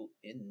view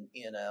in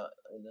a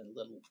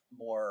little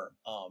more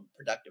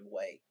productive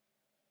way.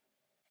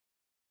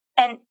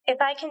 And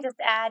if I can just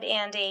add,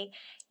 Andy,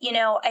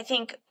 I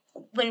think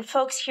when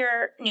folks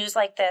hear news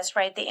like this,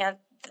 right,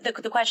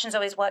 the question is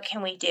always, what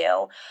can we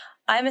do?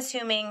 I'm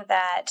assuming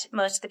that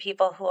most of the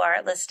people who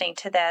are listening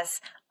to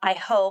this, I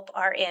hope,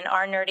 are in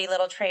our nerdy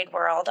little trade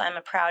world. I'm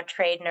a proud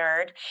trade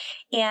nerd.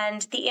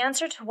 And the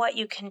answer to what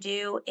you can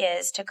do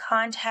is to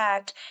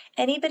contact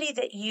anybody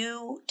that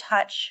you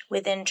touch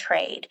within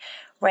trade,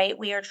 right?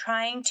 We are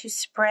trying to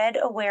spread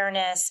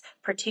awareness,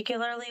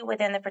 particularly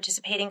within the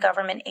participating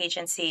government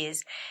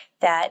agencies,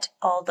 that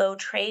although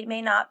trade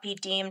may not be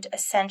deemed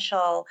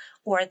essential,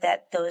 or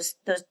that those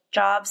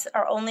jobs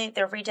are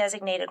they're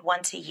redesignated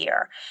once a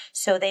year.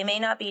 So they may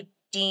not be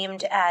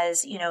deemed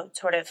as,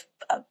 sort of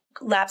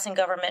lapse in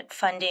government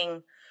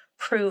funding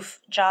proof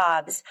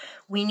jobs.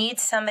 We need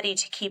somebody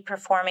to keep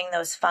performing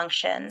those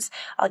functions.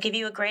 I'll give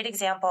you a great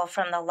example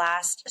from the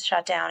last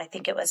shutdown. I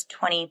think it was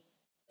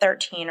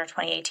 2013 or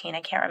 2018.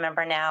 I can't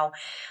remember now.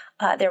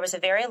 There was a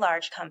very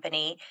large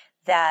company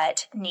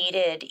that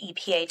needed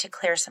EPA to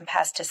clear some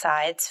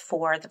pesticides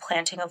for the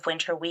planting of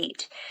winter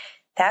wheat.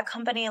 That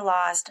company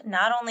lost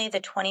not only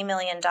the $20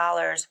 million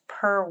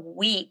per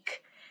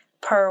week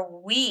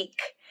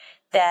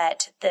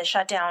that the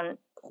shutdown,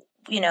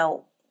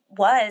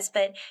 was,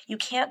 but you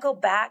can't go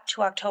back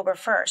to October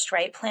 1st,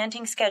 right?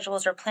 Planting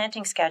schedules are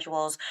planting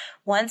schedules.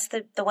 Once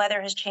the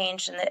weather has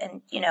changed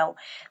and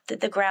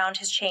the ground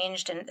has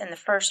changed and the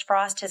first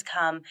frost has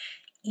come,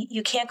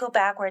 you can't go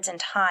backwards in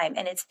time.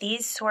 And it's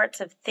these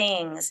sorts of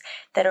things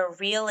that are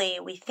really,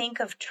 we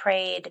think of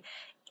trade,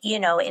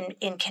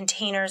 in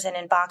containers and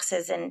in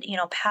boxes and,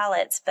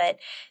 pallets, but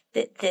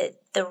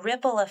the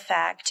ripple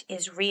effect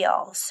is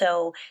real.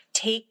 So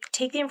take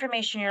the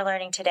information you're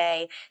learning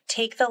today,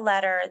 take the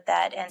letter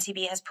that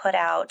NCBFAA has put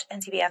out,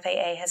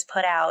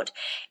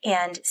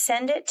 and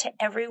send it to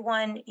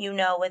everyone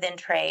within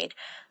trade.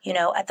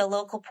 At the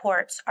local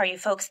ports, are you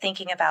folks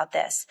thinking about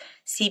this?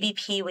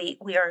 CBP,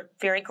 we are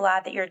very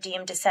glad that you're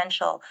deemed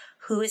essential.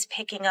 Who is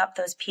picking up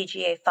those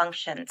PGA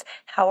functions?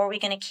 How are we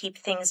going to keep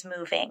things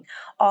moving?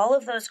 All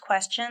of those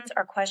questions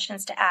are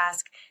questions to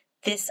ask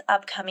this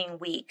upcoming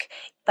week.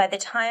 By the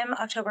time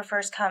October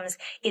 1st comes,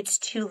 it's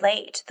too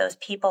late. Those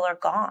people are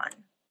gone.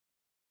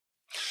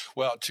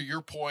 Well, to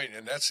your point,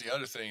 and that's the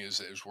other thing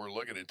is we're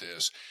looking at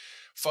this,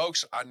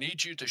 folks. I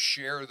need you to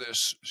share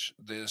this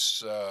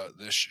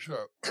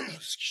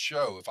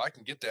show. If I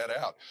can get that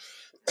out,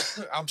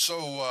 I'm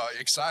so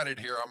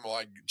excited here. I'm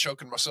like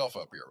choking myself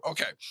up here.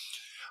 Okay.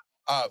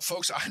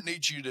 Folks, I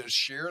need you to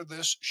share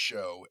this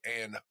show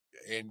and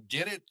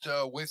get it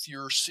with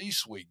your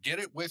C-suite, get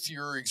it with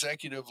your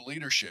executive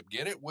leadership,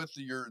 get it with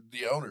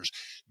the owners,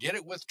 get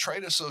it with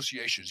trade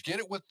associations, get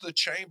it with the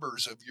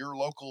chambers of your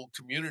local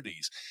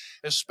communities,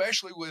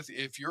 especially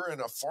if you're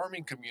in a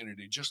farming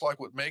community, just like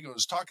what Megan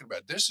was talking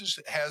about. This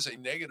has a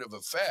negative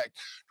effect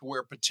to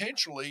where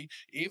potentially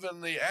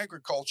even the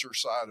agriculture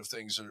side of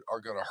things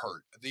are going to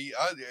hurt.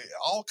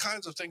 All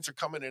kinds of things are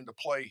coming into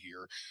play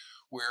here,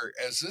 where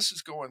as this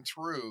is going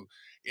through,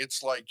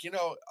 it's like,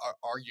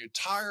 are you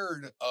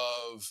tired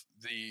of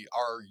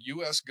our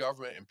U.S.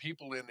 government and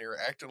people in there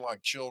acting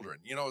like children?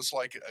 It's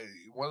like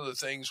one of the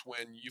things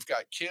when you've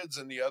got kids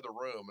in the other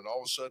room and all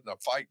of a sudden a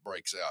fight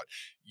breaks out.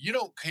 You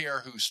don't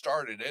care who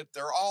started it.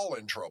 They're all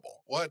in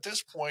trouble. Well, at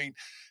this point,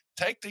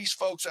 take these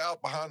folks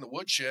out behind the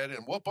woodshed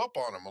and whoop up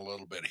on them a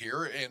little bit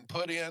here and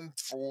put in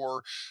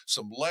for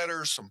some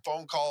letters, some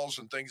phone calls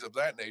and things of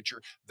that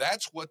nature.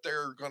 That's what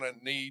they're going to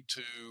need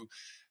to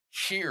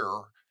hear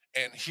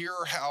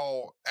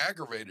how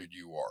aggravated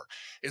you are.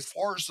 As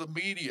far as the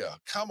media,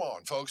 come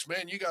on, folks,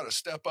 man, you got to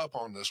step up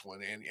on this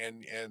one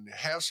and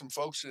have some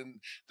folks in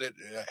that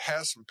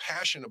has some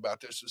passion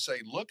about this to say,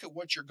 look at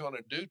what you're going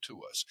to do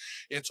to us.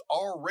 It's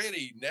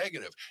already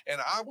negative. And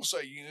I will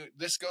say,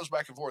 this goes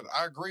back and forth.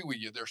 I agree with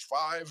you. There's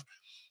 5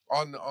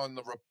 on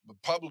the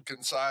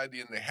Republican side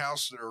in the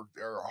House that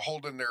are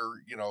holding their,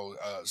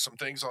 some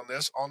things on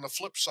this. On the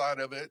flip side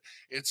of it,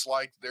 it's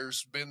like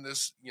there's been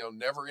this,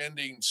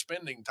 never-ending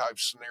spending type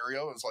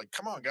scenario. It's like,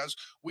 come on, guys,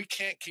 we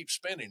can't keep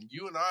spending.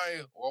 You and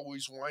I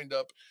always wind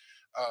up,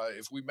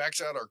 if we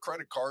max out our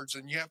credit cards,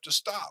 then you have to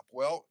stop.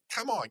 Well,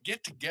 come on,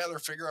 get together,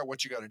 figure out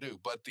what you got to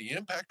do. But the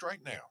impact right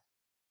now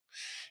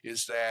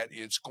is that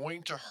it's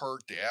going to hurt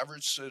the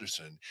average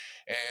citizen.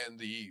 And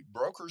the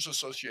Brokers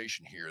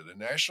Association here,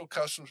 the National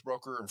Customs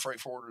Broker and Freight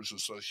Forwarders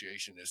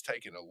Association, is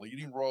taking a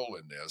leading role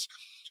in this.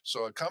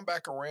 So I come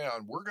back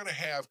around, we're going to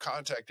have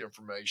contact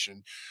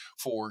information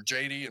for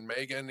JD and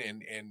Megan,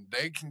 and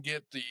they can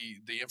get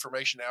the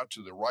information out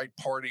to the right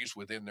parties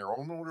within their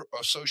own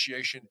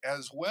association,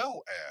 as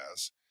well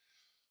as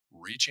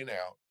reaching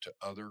out to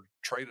other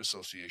trade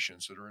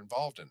associations that are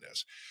involved in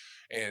this.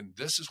 And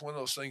this is one of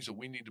those things that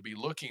we need to be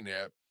looking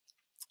at.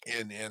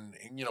 And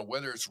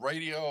whether it's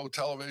radio,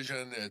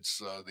 television, it's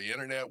the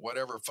internet,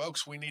 whatever,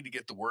 folks, we need to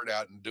get the word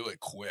out and do it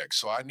quick.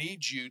 So I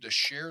need you to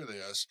share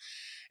this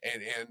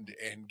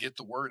and get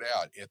the word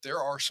out. If there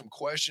are some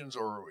questions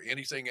or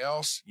anything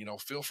else,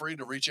 feel free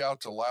to reach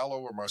out to Lalo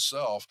or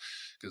myself,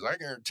 because I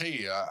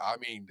guarantee you,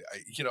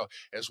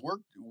 as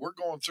we're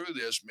going through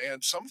this,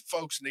 man, some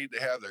folks need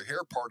to have their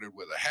hair parted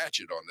with a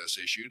hatchet on this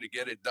issue to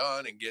get it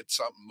done and get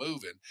something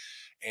moving.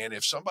 And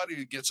if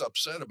somebody gets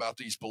upset about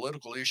these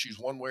political issues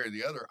one way or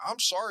the other, I'm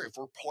sorry if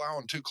we're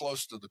plowing too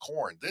close to the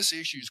corn. This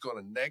issue is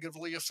going to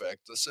negatively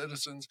affect the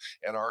citizens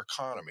and our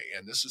economy.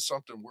 And this is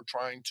something we're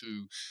trying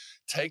to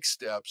take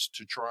steps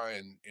to try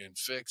and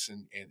fix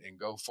and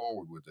go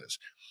forward with this.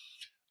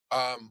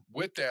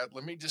 With that,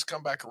 let me just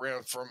come back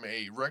around from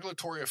a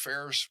regulatory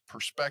affairs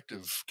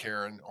perspective,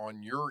 Karen,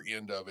 on your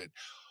end of it.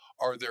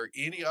 Are there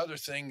any other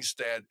things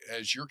that,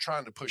 as you're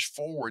trying to push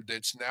forward,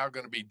 that's now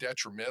going to be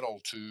detrimental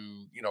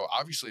to,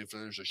 obviously, if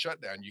there's a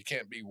shutdown, you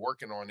can't be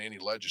working on any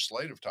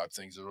legislative type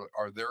things.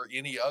 Are there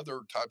any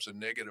other types of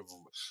negative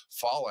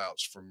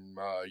fallouts from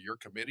your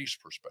committee's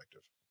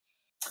perspective?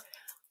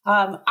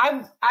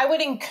 I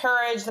would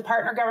encourage the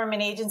partner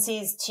government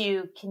agencies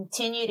to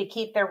continue to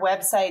keep their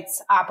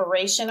websites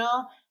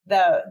operational.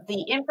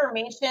 The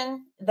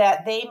information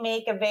that they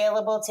make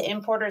available to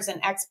importers and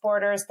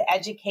exporters to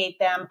educate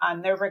them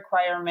on their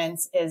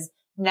requirements is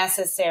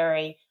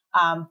necessary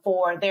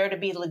for there to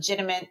be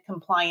legitimate,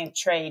 compliant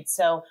trade.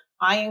 So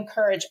I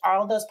encourage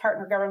all those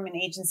partner government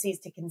agencies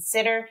to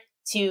consider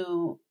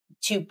to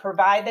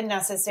provide the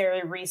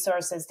necessary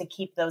resources to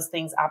keep those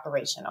things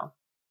operational.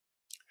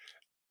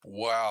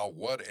 Wow,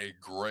 what a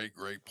great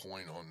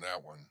point on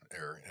that one,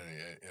 Eric,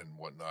 and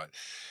whatnot.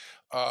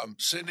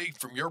 Cindy,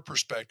 from your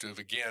perspective,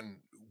 again,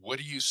 what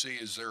do you see?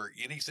 Is there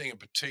anything in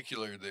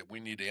particular that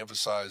we need to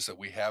emphasize that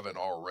we haven't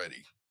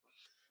already?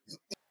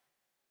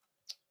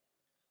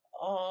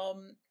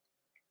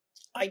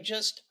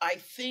 I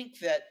think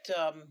that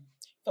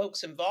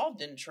folks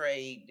involved in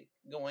trade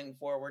going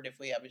forward, if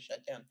we have a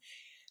shutdown,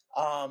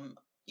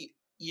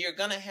 you're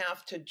going to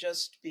have to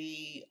just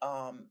be,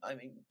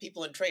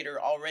 people in trade are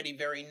already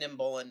very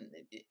nimble and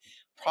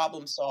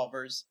problem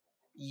solvers.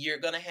 You're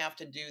going to have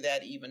to do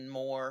that even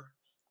more.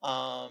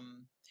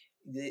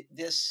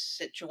 This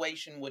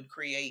situation would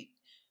create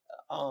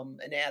an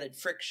added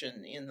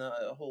friction in the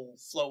whole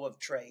flow of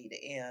trade,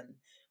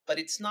 but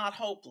it's not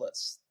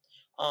hopeless.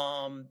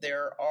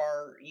 There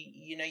are,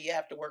 you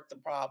have to work the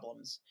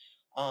problems.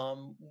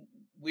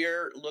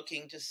 We're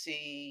looking to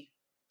see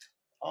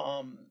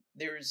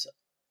there's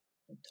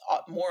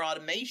more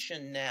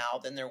automation now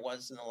than there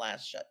was in the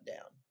last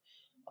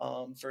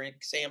shutdown. For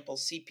example,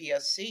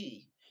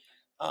 CPSC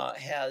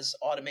has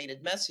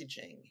automated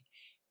messaging,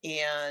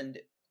 and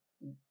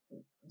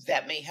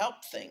that may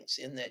help things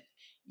in that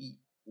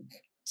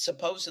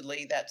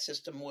supposedly that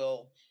system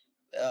will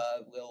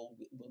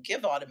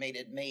give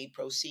automated may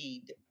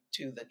proceed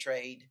to the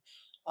trade,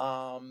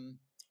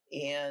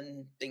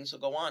 and things will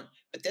go on.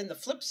 But then the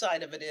flip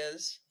side of it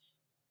is,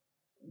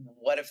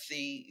 what if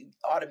the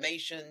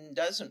automation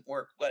doesn't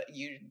work?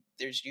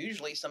 There's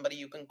usually somebody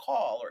you can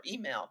call or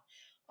email.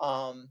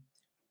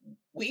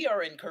 We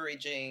are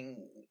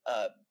encouraging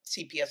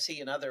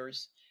CPSC and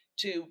others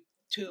to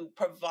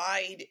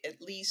provide at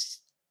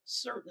least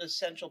certain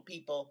essential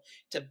people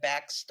to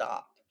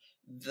backstop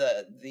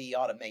the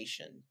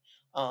automation,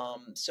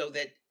 so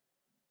that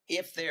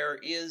if there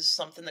is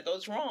something that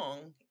goes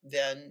wrong,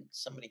 then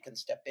somebody can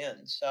step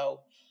in.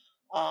 So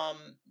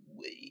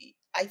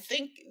I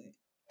think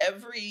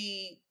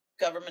every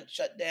government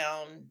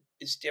shutdown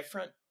is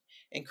different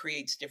and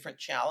creates different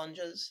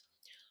challenges.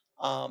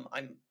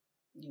 I'm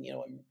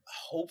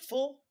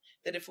hopeful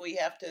that if we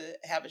have to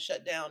have a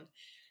shutdown,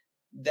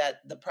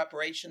 that the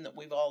preparation that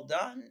we've all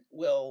done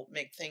will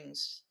make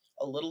things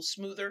a little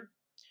smoother.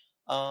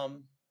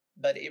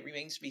 But it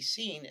remains to be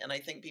seen. And I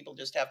think people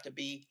just have to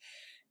be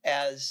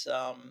as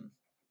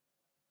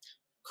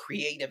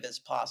creative as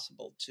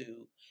possible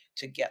to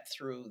get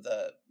through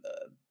the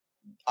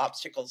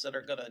obstacles that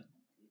are going to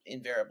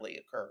invariably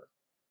occur.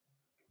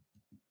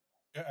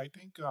 Yeah, I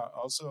think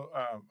also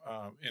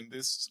in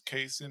this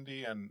case,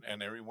 Cindy, and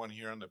everyone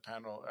here on the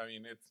panel, I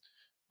mean, it's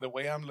the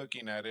way I'm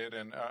looking at it,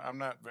 and I'm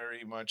not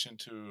very much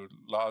into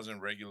laws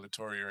and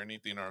regulatory or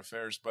anything or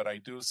affairs, but I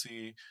do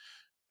see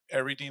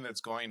everything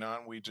that's going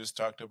on. We just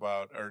talked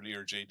about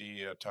earlier,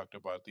 JD talked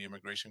about the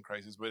immigration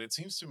crisis, but it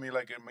seems to me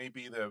like it may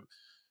be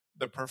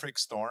the perfect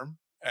storm,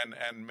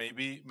 and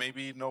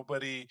maybe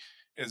nobody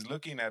is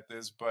looking at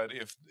this, but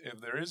if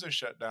there is a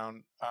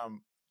shutdown,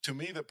 to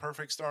me the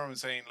perfect storm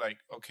is saying, like,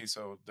 okay,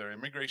 so the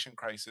immigration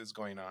crisis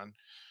going on,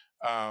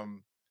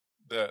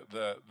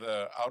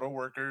 the auto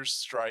workers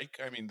strike,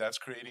 I mean, that's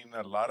creating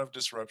a lot of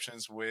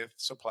disruptions with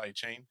supply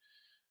chain.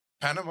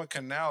 Panama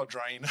Canal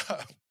drying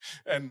up,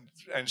 and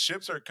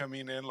ships are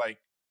coming in like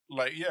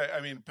yeah,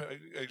 I mean,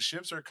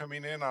 ships are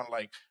coming in on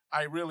like,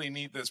 I really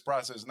need this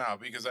process now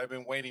because I've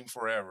been waiting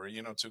forever,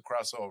 to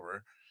cross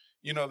over.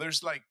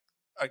 there's like,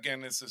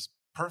 again, it's this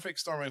perfect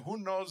storm. And who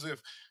knows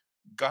if,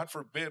 God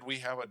forbid, we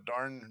have a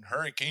darn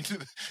hurricane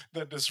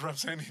that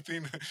disrupts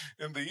anything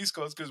in the East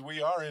Coast, because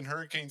we are in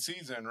hurricane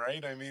season,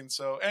 right? I mean,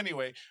 so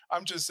anyway,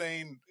 I'm just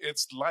saying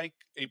it's like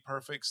a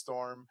perfect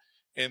storm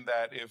in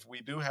that if we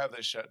do have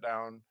the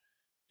shutdown,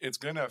 it's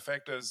going to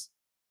affect us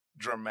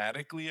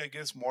dramatically, I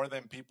guess, more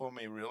than people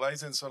may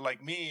realize. And so,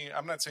 like me,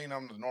 I'm not saying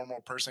I'm the normal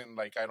person,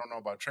 like I don't know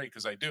about trade,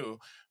 because I do.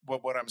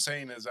 But what I'm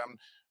saying is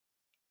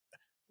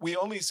we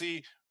only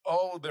see,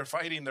 oh, they're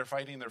fighting, ha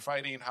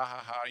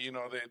ha ha,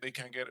 they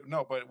can't get it.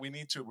 No, but we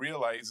need to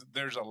realize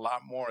there's a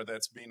lot more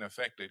that's being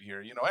affected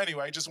here.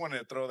 Anyway, I just wanted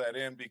to throw that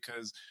in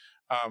because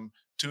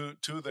to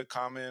the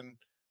common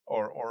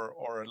or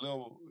a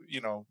little,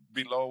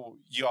 below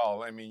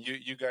y'all. I mean,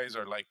 you guys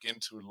are like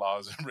into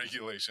laws and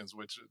regulations,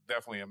 which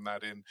definitely am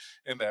not in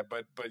that.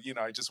 But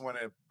I just want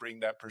to bring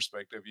that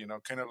perspective,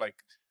 kind of like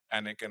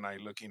Annik and I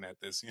looking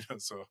at this,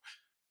 so.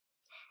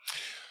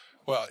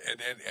 Well, and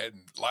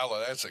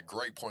Lalo, that's a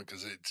great point,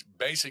 because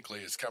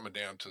it's coming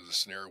down to the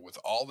scenario with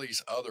all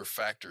these other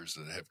factors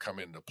that have come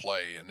into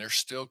play, and there's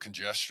still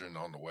congestion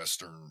on the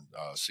western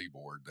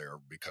seaboard there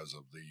because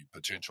of the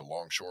potential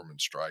longshoreman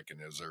strike,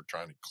 and as they're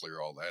trying to clear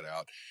all that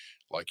out,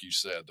 like you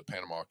said, the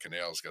Panama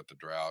Canal's got the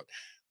drought,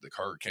 the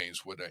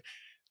hurricanes.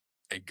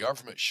 A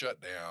government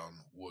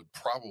shutdown would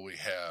probably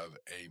have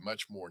a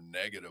much more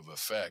negative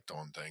effect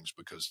on things,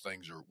 because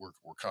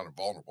we're kind of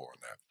vulnerable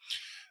in that.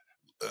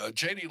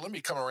 JD, let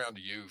me come around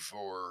to you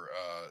for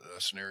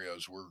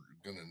scenarios. We're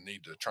going to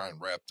need to try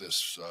and wrap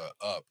this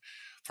up.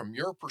 From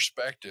your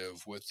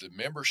perspective, with the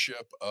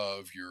membership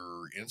of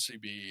your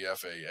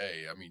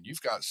NCBFAA, I mean,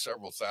 you've got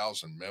several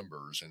thousand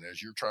members, and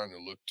as you're trying to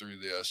look through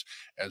this,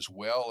 as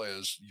well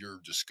as your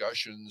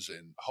discussions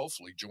and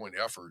hopefully joint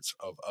efforts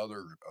of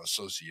other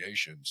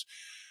associations,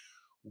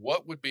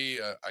 what would be,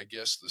 I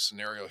guess, the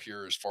scenario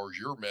here as far as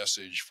your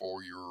message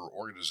for your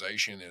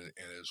organization and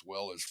as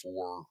well as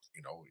for,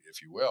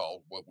 if you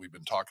will, what we've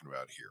been talking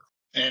about here?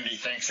 Andy,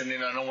 thanks. And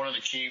then I know one of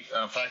the key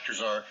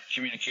factors are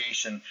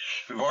communication.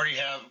 We've already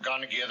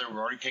gotten together.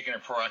 We're already taking a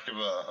proactive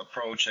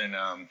approach, and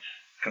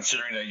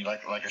considering that,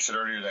 like I said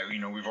earlier, that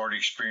we've already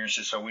experienced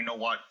it, so we know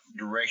what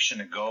direction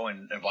to go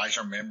and advise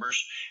our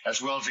members,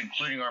 as well as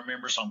including our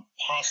members on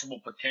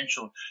possible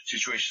potential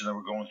situations that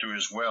we're going through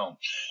as well.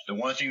 The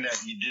one thing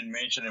that you didn't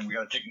mention, and we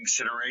got to take in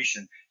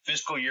consideration,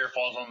 fiscal year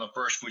falls on the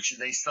 1st, which is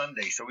a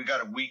Sunday, so we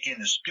got a weekend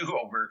to stew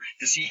over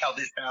to see how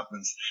this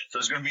happens. So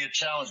it's going to be a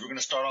challenge. We're going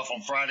to start off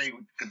on Friday,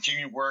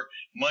 continue work.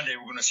 Monday,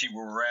 we're going to see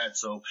where we're at.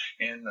 So,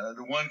 and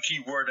the one key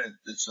word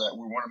that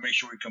we want to make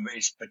sure we convey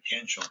is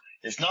potential.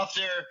 It's not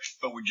there,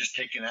 but we're just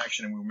taking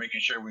action, and we're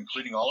making sure we're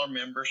including all our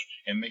members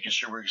and making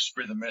sure we're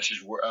spread the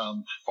message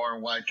far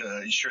and wide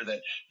to ensure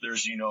that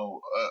there's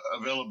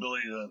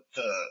availability to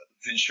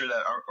ensure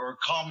that our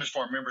calmness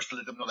for our members, to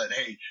let them know that,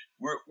 hey,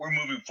 we're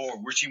moving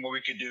forward. We're seeing what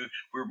we can do.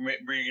 We're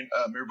bringing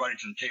everybody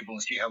to the table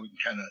and see how we can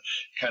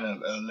kind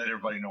of let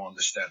everybody know on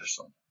the status.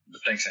 So,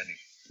 but thanks, Andy.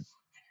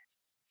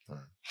 All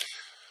right.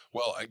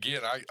 Well,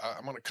 again,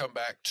 I'm going to come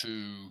back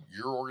to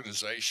your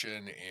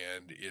organization,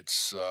 and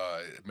it's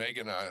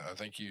Megan. I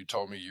think you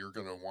told me you're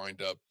going to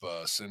wind up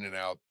sending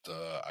out,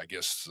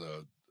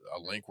 a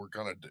link. We're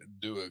going to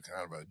do a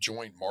kind of a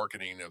joint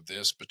marketing of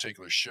this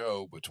particular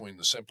show between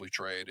the Simply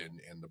Trade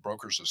and the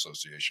Brokers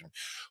Association.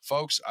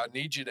 Folks, I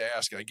need you to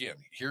ask again.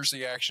 Here's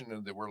the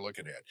action that we're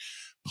looking at.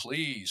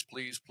 Please,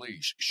 please,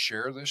 please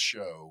share this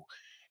show.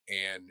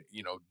 And,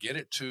 get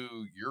it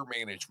to your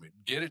management,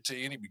 get it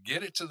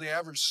to the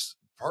average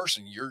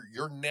person,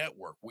 your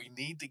network. We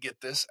need to get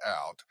this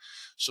out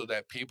so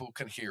that people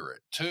can hear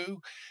it.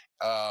 2,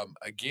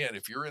 again,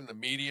 if you're in the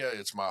media,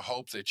 it's my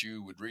hope that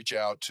you would reach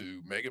out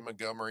to Megan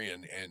Montgomery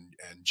and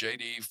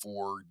JD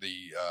for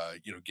the,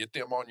 get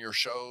them on your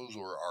shows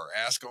or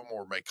ask them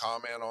or make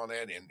comment on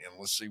it. And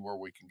let's see where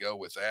we can go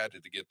with that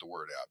to get the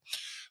word out.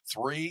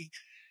 3,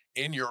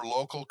 in your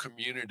local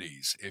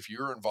communities, if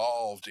you're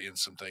involved in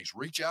some things,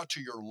 reach out to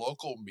your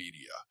local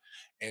media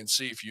and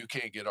see if you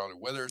can't get on it,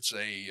 whether it's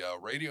a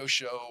radio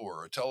show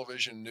or a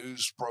television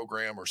news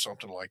program or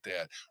something like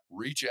that.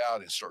 Reach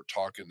out and start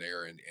talking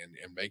there and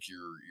make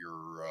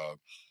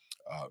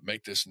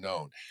make this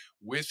known.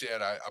 With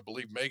that, I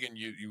believe, Megan,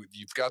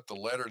 you've got the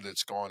letter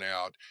that's gone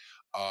out.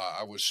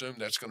 I would assume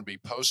that's going to be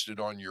posted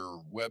on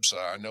your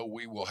website. I know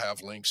we will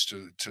have links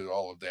to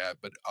all of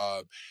that, but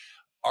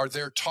are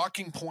there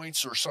talking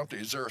points or something?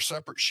 Is there a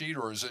separate sheet,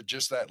 or is it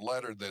just that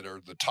letter that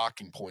are the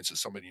talking points that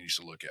somebody needs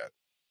to look at?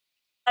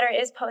 The letter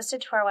is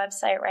posted to our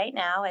website right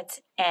now. It's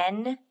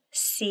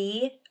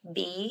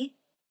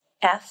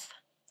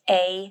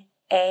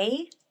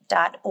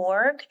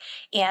NCBFAA.org,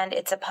 and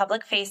it's a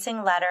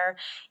public-facing letter.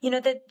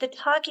 The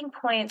talking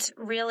points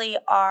really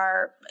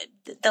are,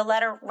 the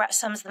letter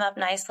sums them up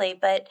nicely,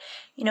 but,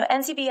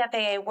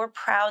 NCBFAA, we're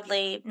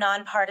proudly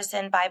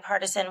nonpartisan,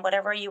 bipartisan,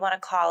 whatever you want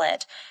to call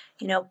it.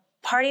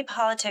 Party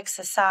politics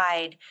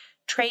aside,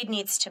 trade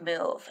needs to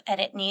move,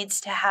 and it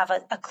needs to have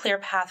a clear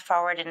path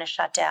forward in a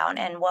shutdown.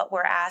 And what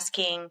we're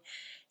asking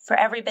for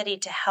everybody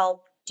to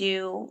help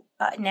do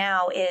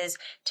now is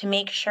to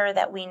make sure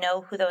that we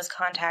know who those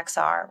contacts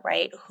are,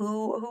 right?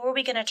 Who are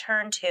we going to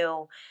turn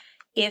to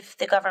if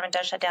the government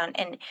does shut down?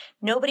 And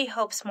nobody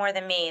hopes more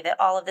than me that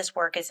all of this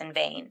work is in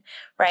vain,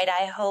 right?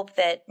 I hope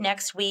that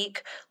next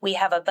week we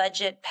have a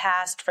budget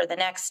passed for the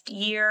next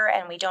year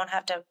and we don't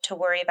have to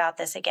worry about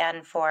this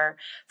again for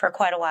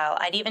quite a while.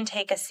 I'd even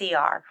take a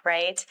CR,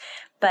 right?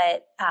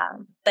 But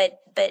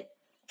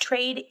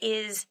trade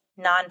is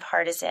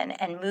nonpartisan,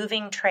 and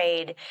moving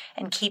trade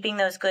and keeping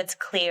those goods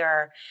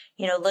clear,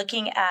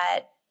 looking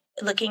at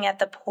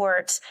the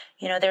ports,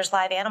 there's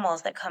live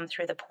animals that come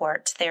through the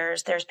ports.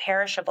 There's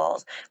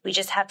perishables. We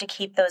just have to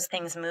keep those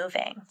things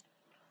moving.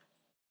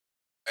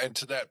 And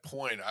to that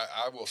point,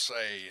 I will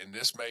say, and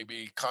this may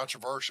be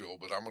controversial,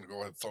 but I'm going to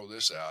go ahead and throw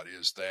this out,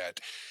 is that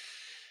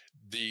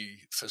the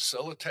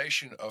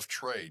facilitation of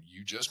trade,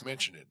 you just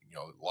mentioned it,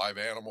 live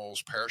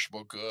animals,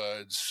 perishable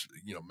goods,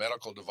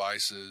 medical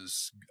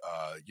devices,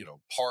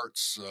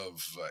 parts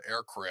of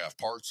aircraft,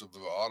 parts of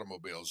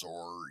automobiles,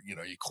 or,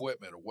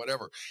 equipment or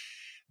whatever.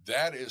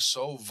 That is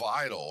so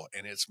vital,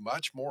 and it's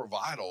much more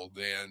vital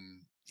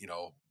than,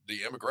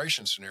 the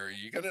immigration scenario.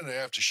 You're going to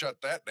have to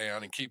shut that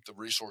down and keep the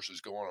resources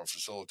going on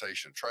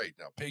facilitation of trade.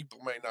 Now, people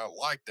may not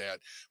like that,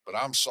 but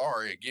I'm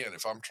sorry, again,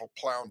 if I'm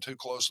plowing too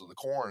close to the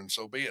corn,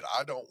 so be it.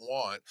 I don't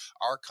want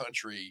our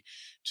country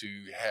to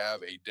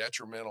have a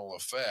detrimental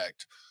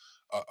effect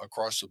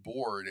across the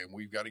board, and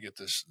we've got to get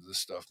this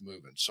stuff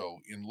moving. So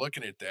in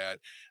looking at that,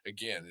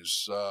 again,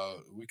 as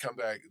we come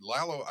back,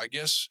 Lalo, I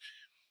guess,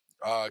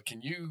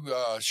 can you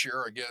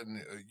share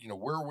again,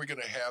 where are we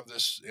going to have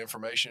this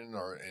information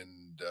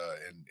and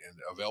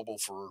available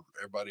for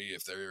everybody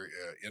if they're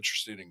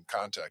interested in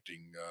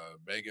contacting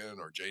Megan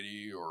or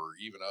JD or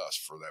even us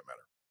for that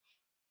matter?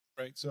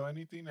 Right. So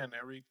anything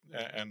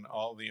and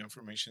all the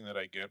information that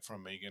I get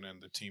from Megan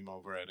and the team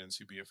over at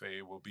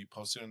NCBFAA will be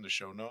posted in the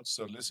show notes.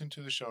 So listen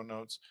to the show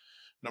notes,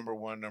 number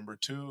one. Number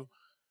two,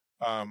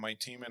 my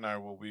team and I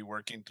will be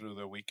working through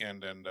the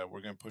weekend, and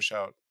we're going to push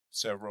out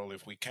several,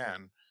 if we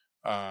can,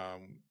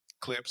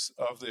 clips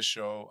of this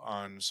show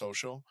on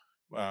social,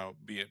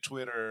 be it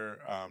Twitter,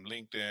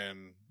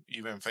 LinkedIn,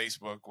 even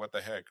Facebook. What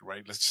the heck,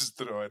 right? Let's just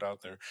throw it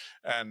out there,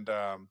 and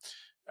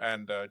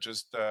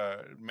just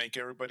make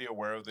everybody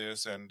aware of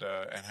this, and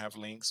have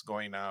links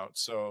going out.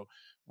 So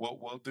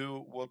we'll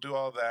do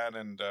all that,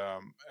 and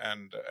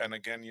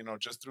again,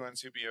 just through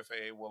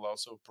NCBFAA, we'll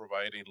also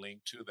provide a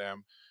link to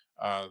them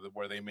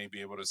where they may be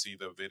able to see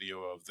the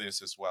video of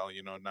this as well,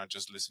 not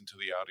just listen to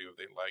the audio.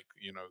 They like,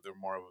 they're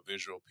more of a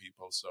visual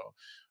people.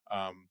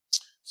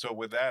 So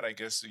with that, I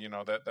guess,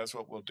 that's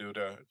what we'll do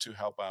to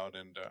help out.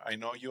 And I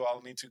know you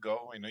all need to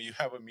go. I know you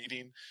have a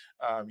meeting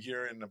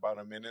here in about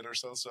a minute or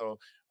so. So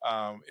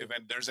if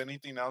there's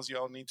anything else you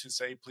all need to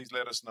say, please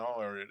let us know,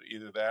 or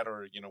either that,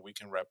 or, we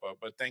can wrap up.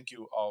 But thank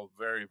you all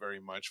very,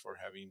 very much for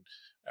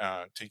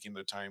taking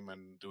the time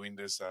and doing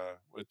this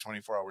with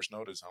 24 hours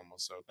notice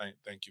almost. So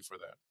thank you for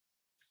that.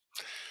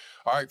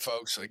 All right,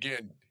 folks.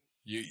 Again,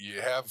 you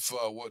have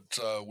what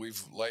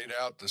we've laid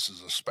out. This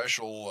is a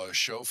special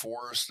show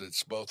for us.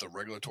 It's both a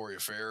regulatory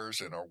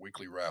affairs and our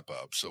weekly wrap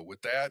up. So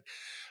with that,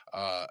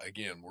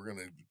 again, we're going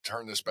to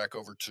turn this back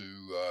over to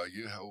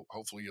you.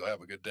 Hopefully you'll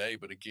have a good day.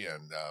 But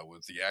again,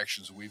 with the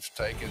actions we've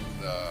taken,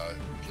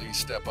 please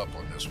step up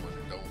on this one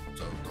and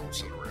don't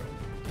sit around.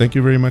 Thank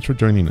you very much for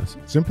joining us.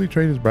 Simply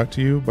Trade is brought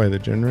to you by the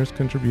generous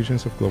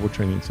contributions of Global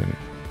Training Center.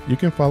 You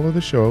can follow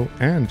the show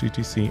and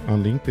GTC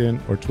on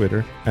LinkedIn or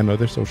Twitter and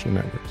other social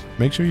networks.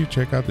 Make sure you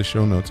check out the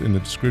show notes in the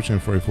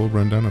description for a full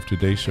rundown of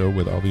today's show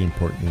with all the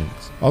important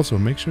links. Also,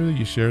 make sure that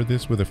you share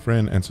this with a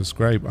friend and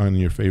subscribe on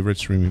your favorite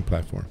streaming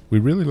platform. We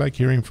really like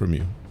hearing from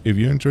you. If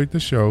you enjoyed the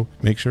show,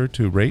 make sure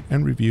to rate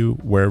and review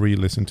wherever you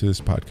listen to this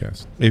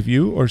podcast. If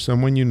you or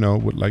someone you know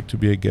would like to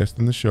be a guest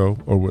in the show,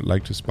 or would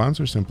like to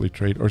sponsor Simply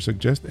Trade, or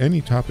suggest any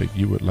topic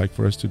you would like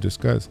for us to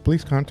discuss,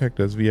 please contact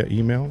us via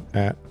email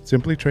at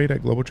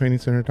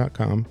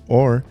simplytrade@globaltrainingcenter.com,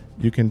 or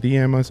you can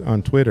DM us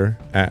on Twitter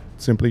at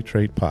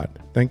simplytradepod.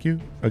 Thank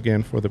you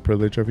again for the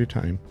privilege of your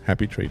time.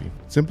 Happy trading.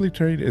 Simply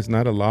Trade is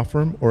not a law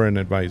firm or an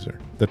advisor.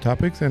 The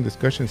topics and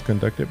discussions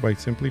conducted by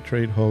Simply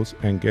Trade hosts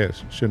and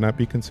guests should not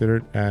be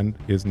considered and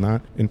is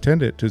not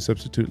intended to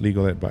substitute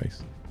legal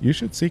advice. You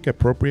should seek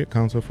appropriate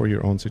counsel for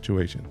your own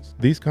situations.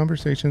 These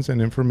conversations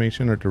and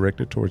information are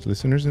directed towards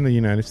listeners in the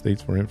United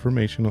States for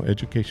informational,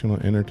 educational,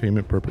 and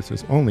entertainment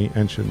purposes only,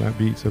 and should not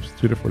be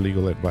substituted for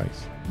legal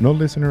advice. No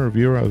listener or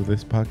viewer of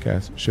this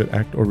podcast should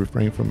act or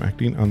refrain from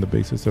acting on the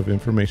basis of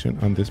information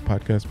on this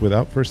podcast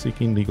without first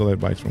seeking legal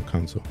advice from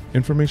counsel.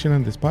 Information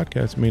on this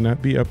podcast may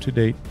not be up to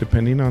date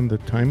depending on the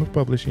time of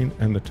publishing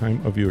and the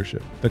time of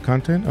viewership. The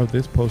content of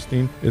this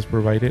posting is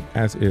provided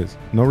as is.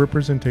 No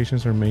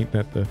representations are made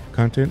that the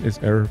content is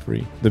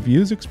error-free. The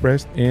views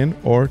expressed in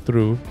or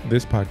through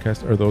this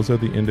podcast are those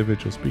of the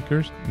individual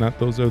speakers, not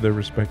those of their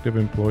respective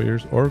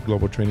employers or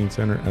Global Training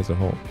Center as a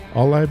whole.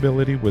 All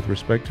liability with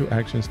respect to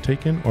actions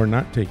taken or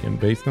not taken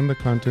based on the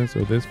contents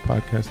of this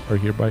podcast are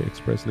hereby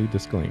expressly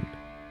disclaimed.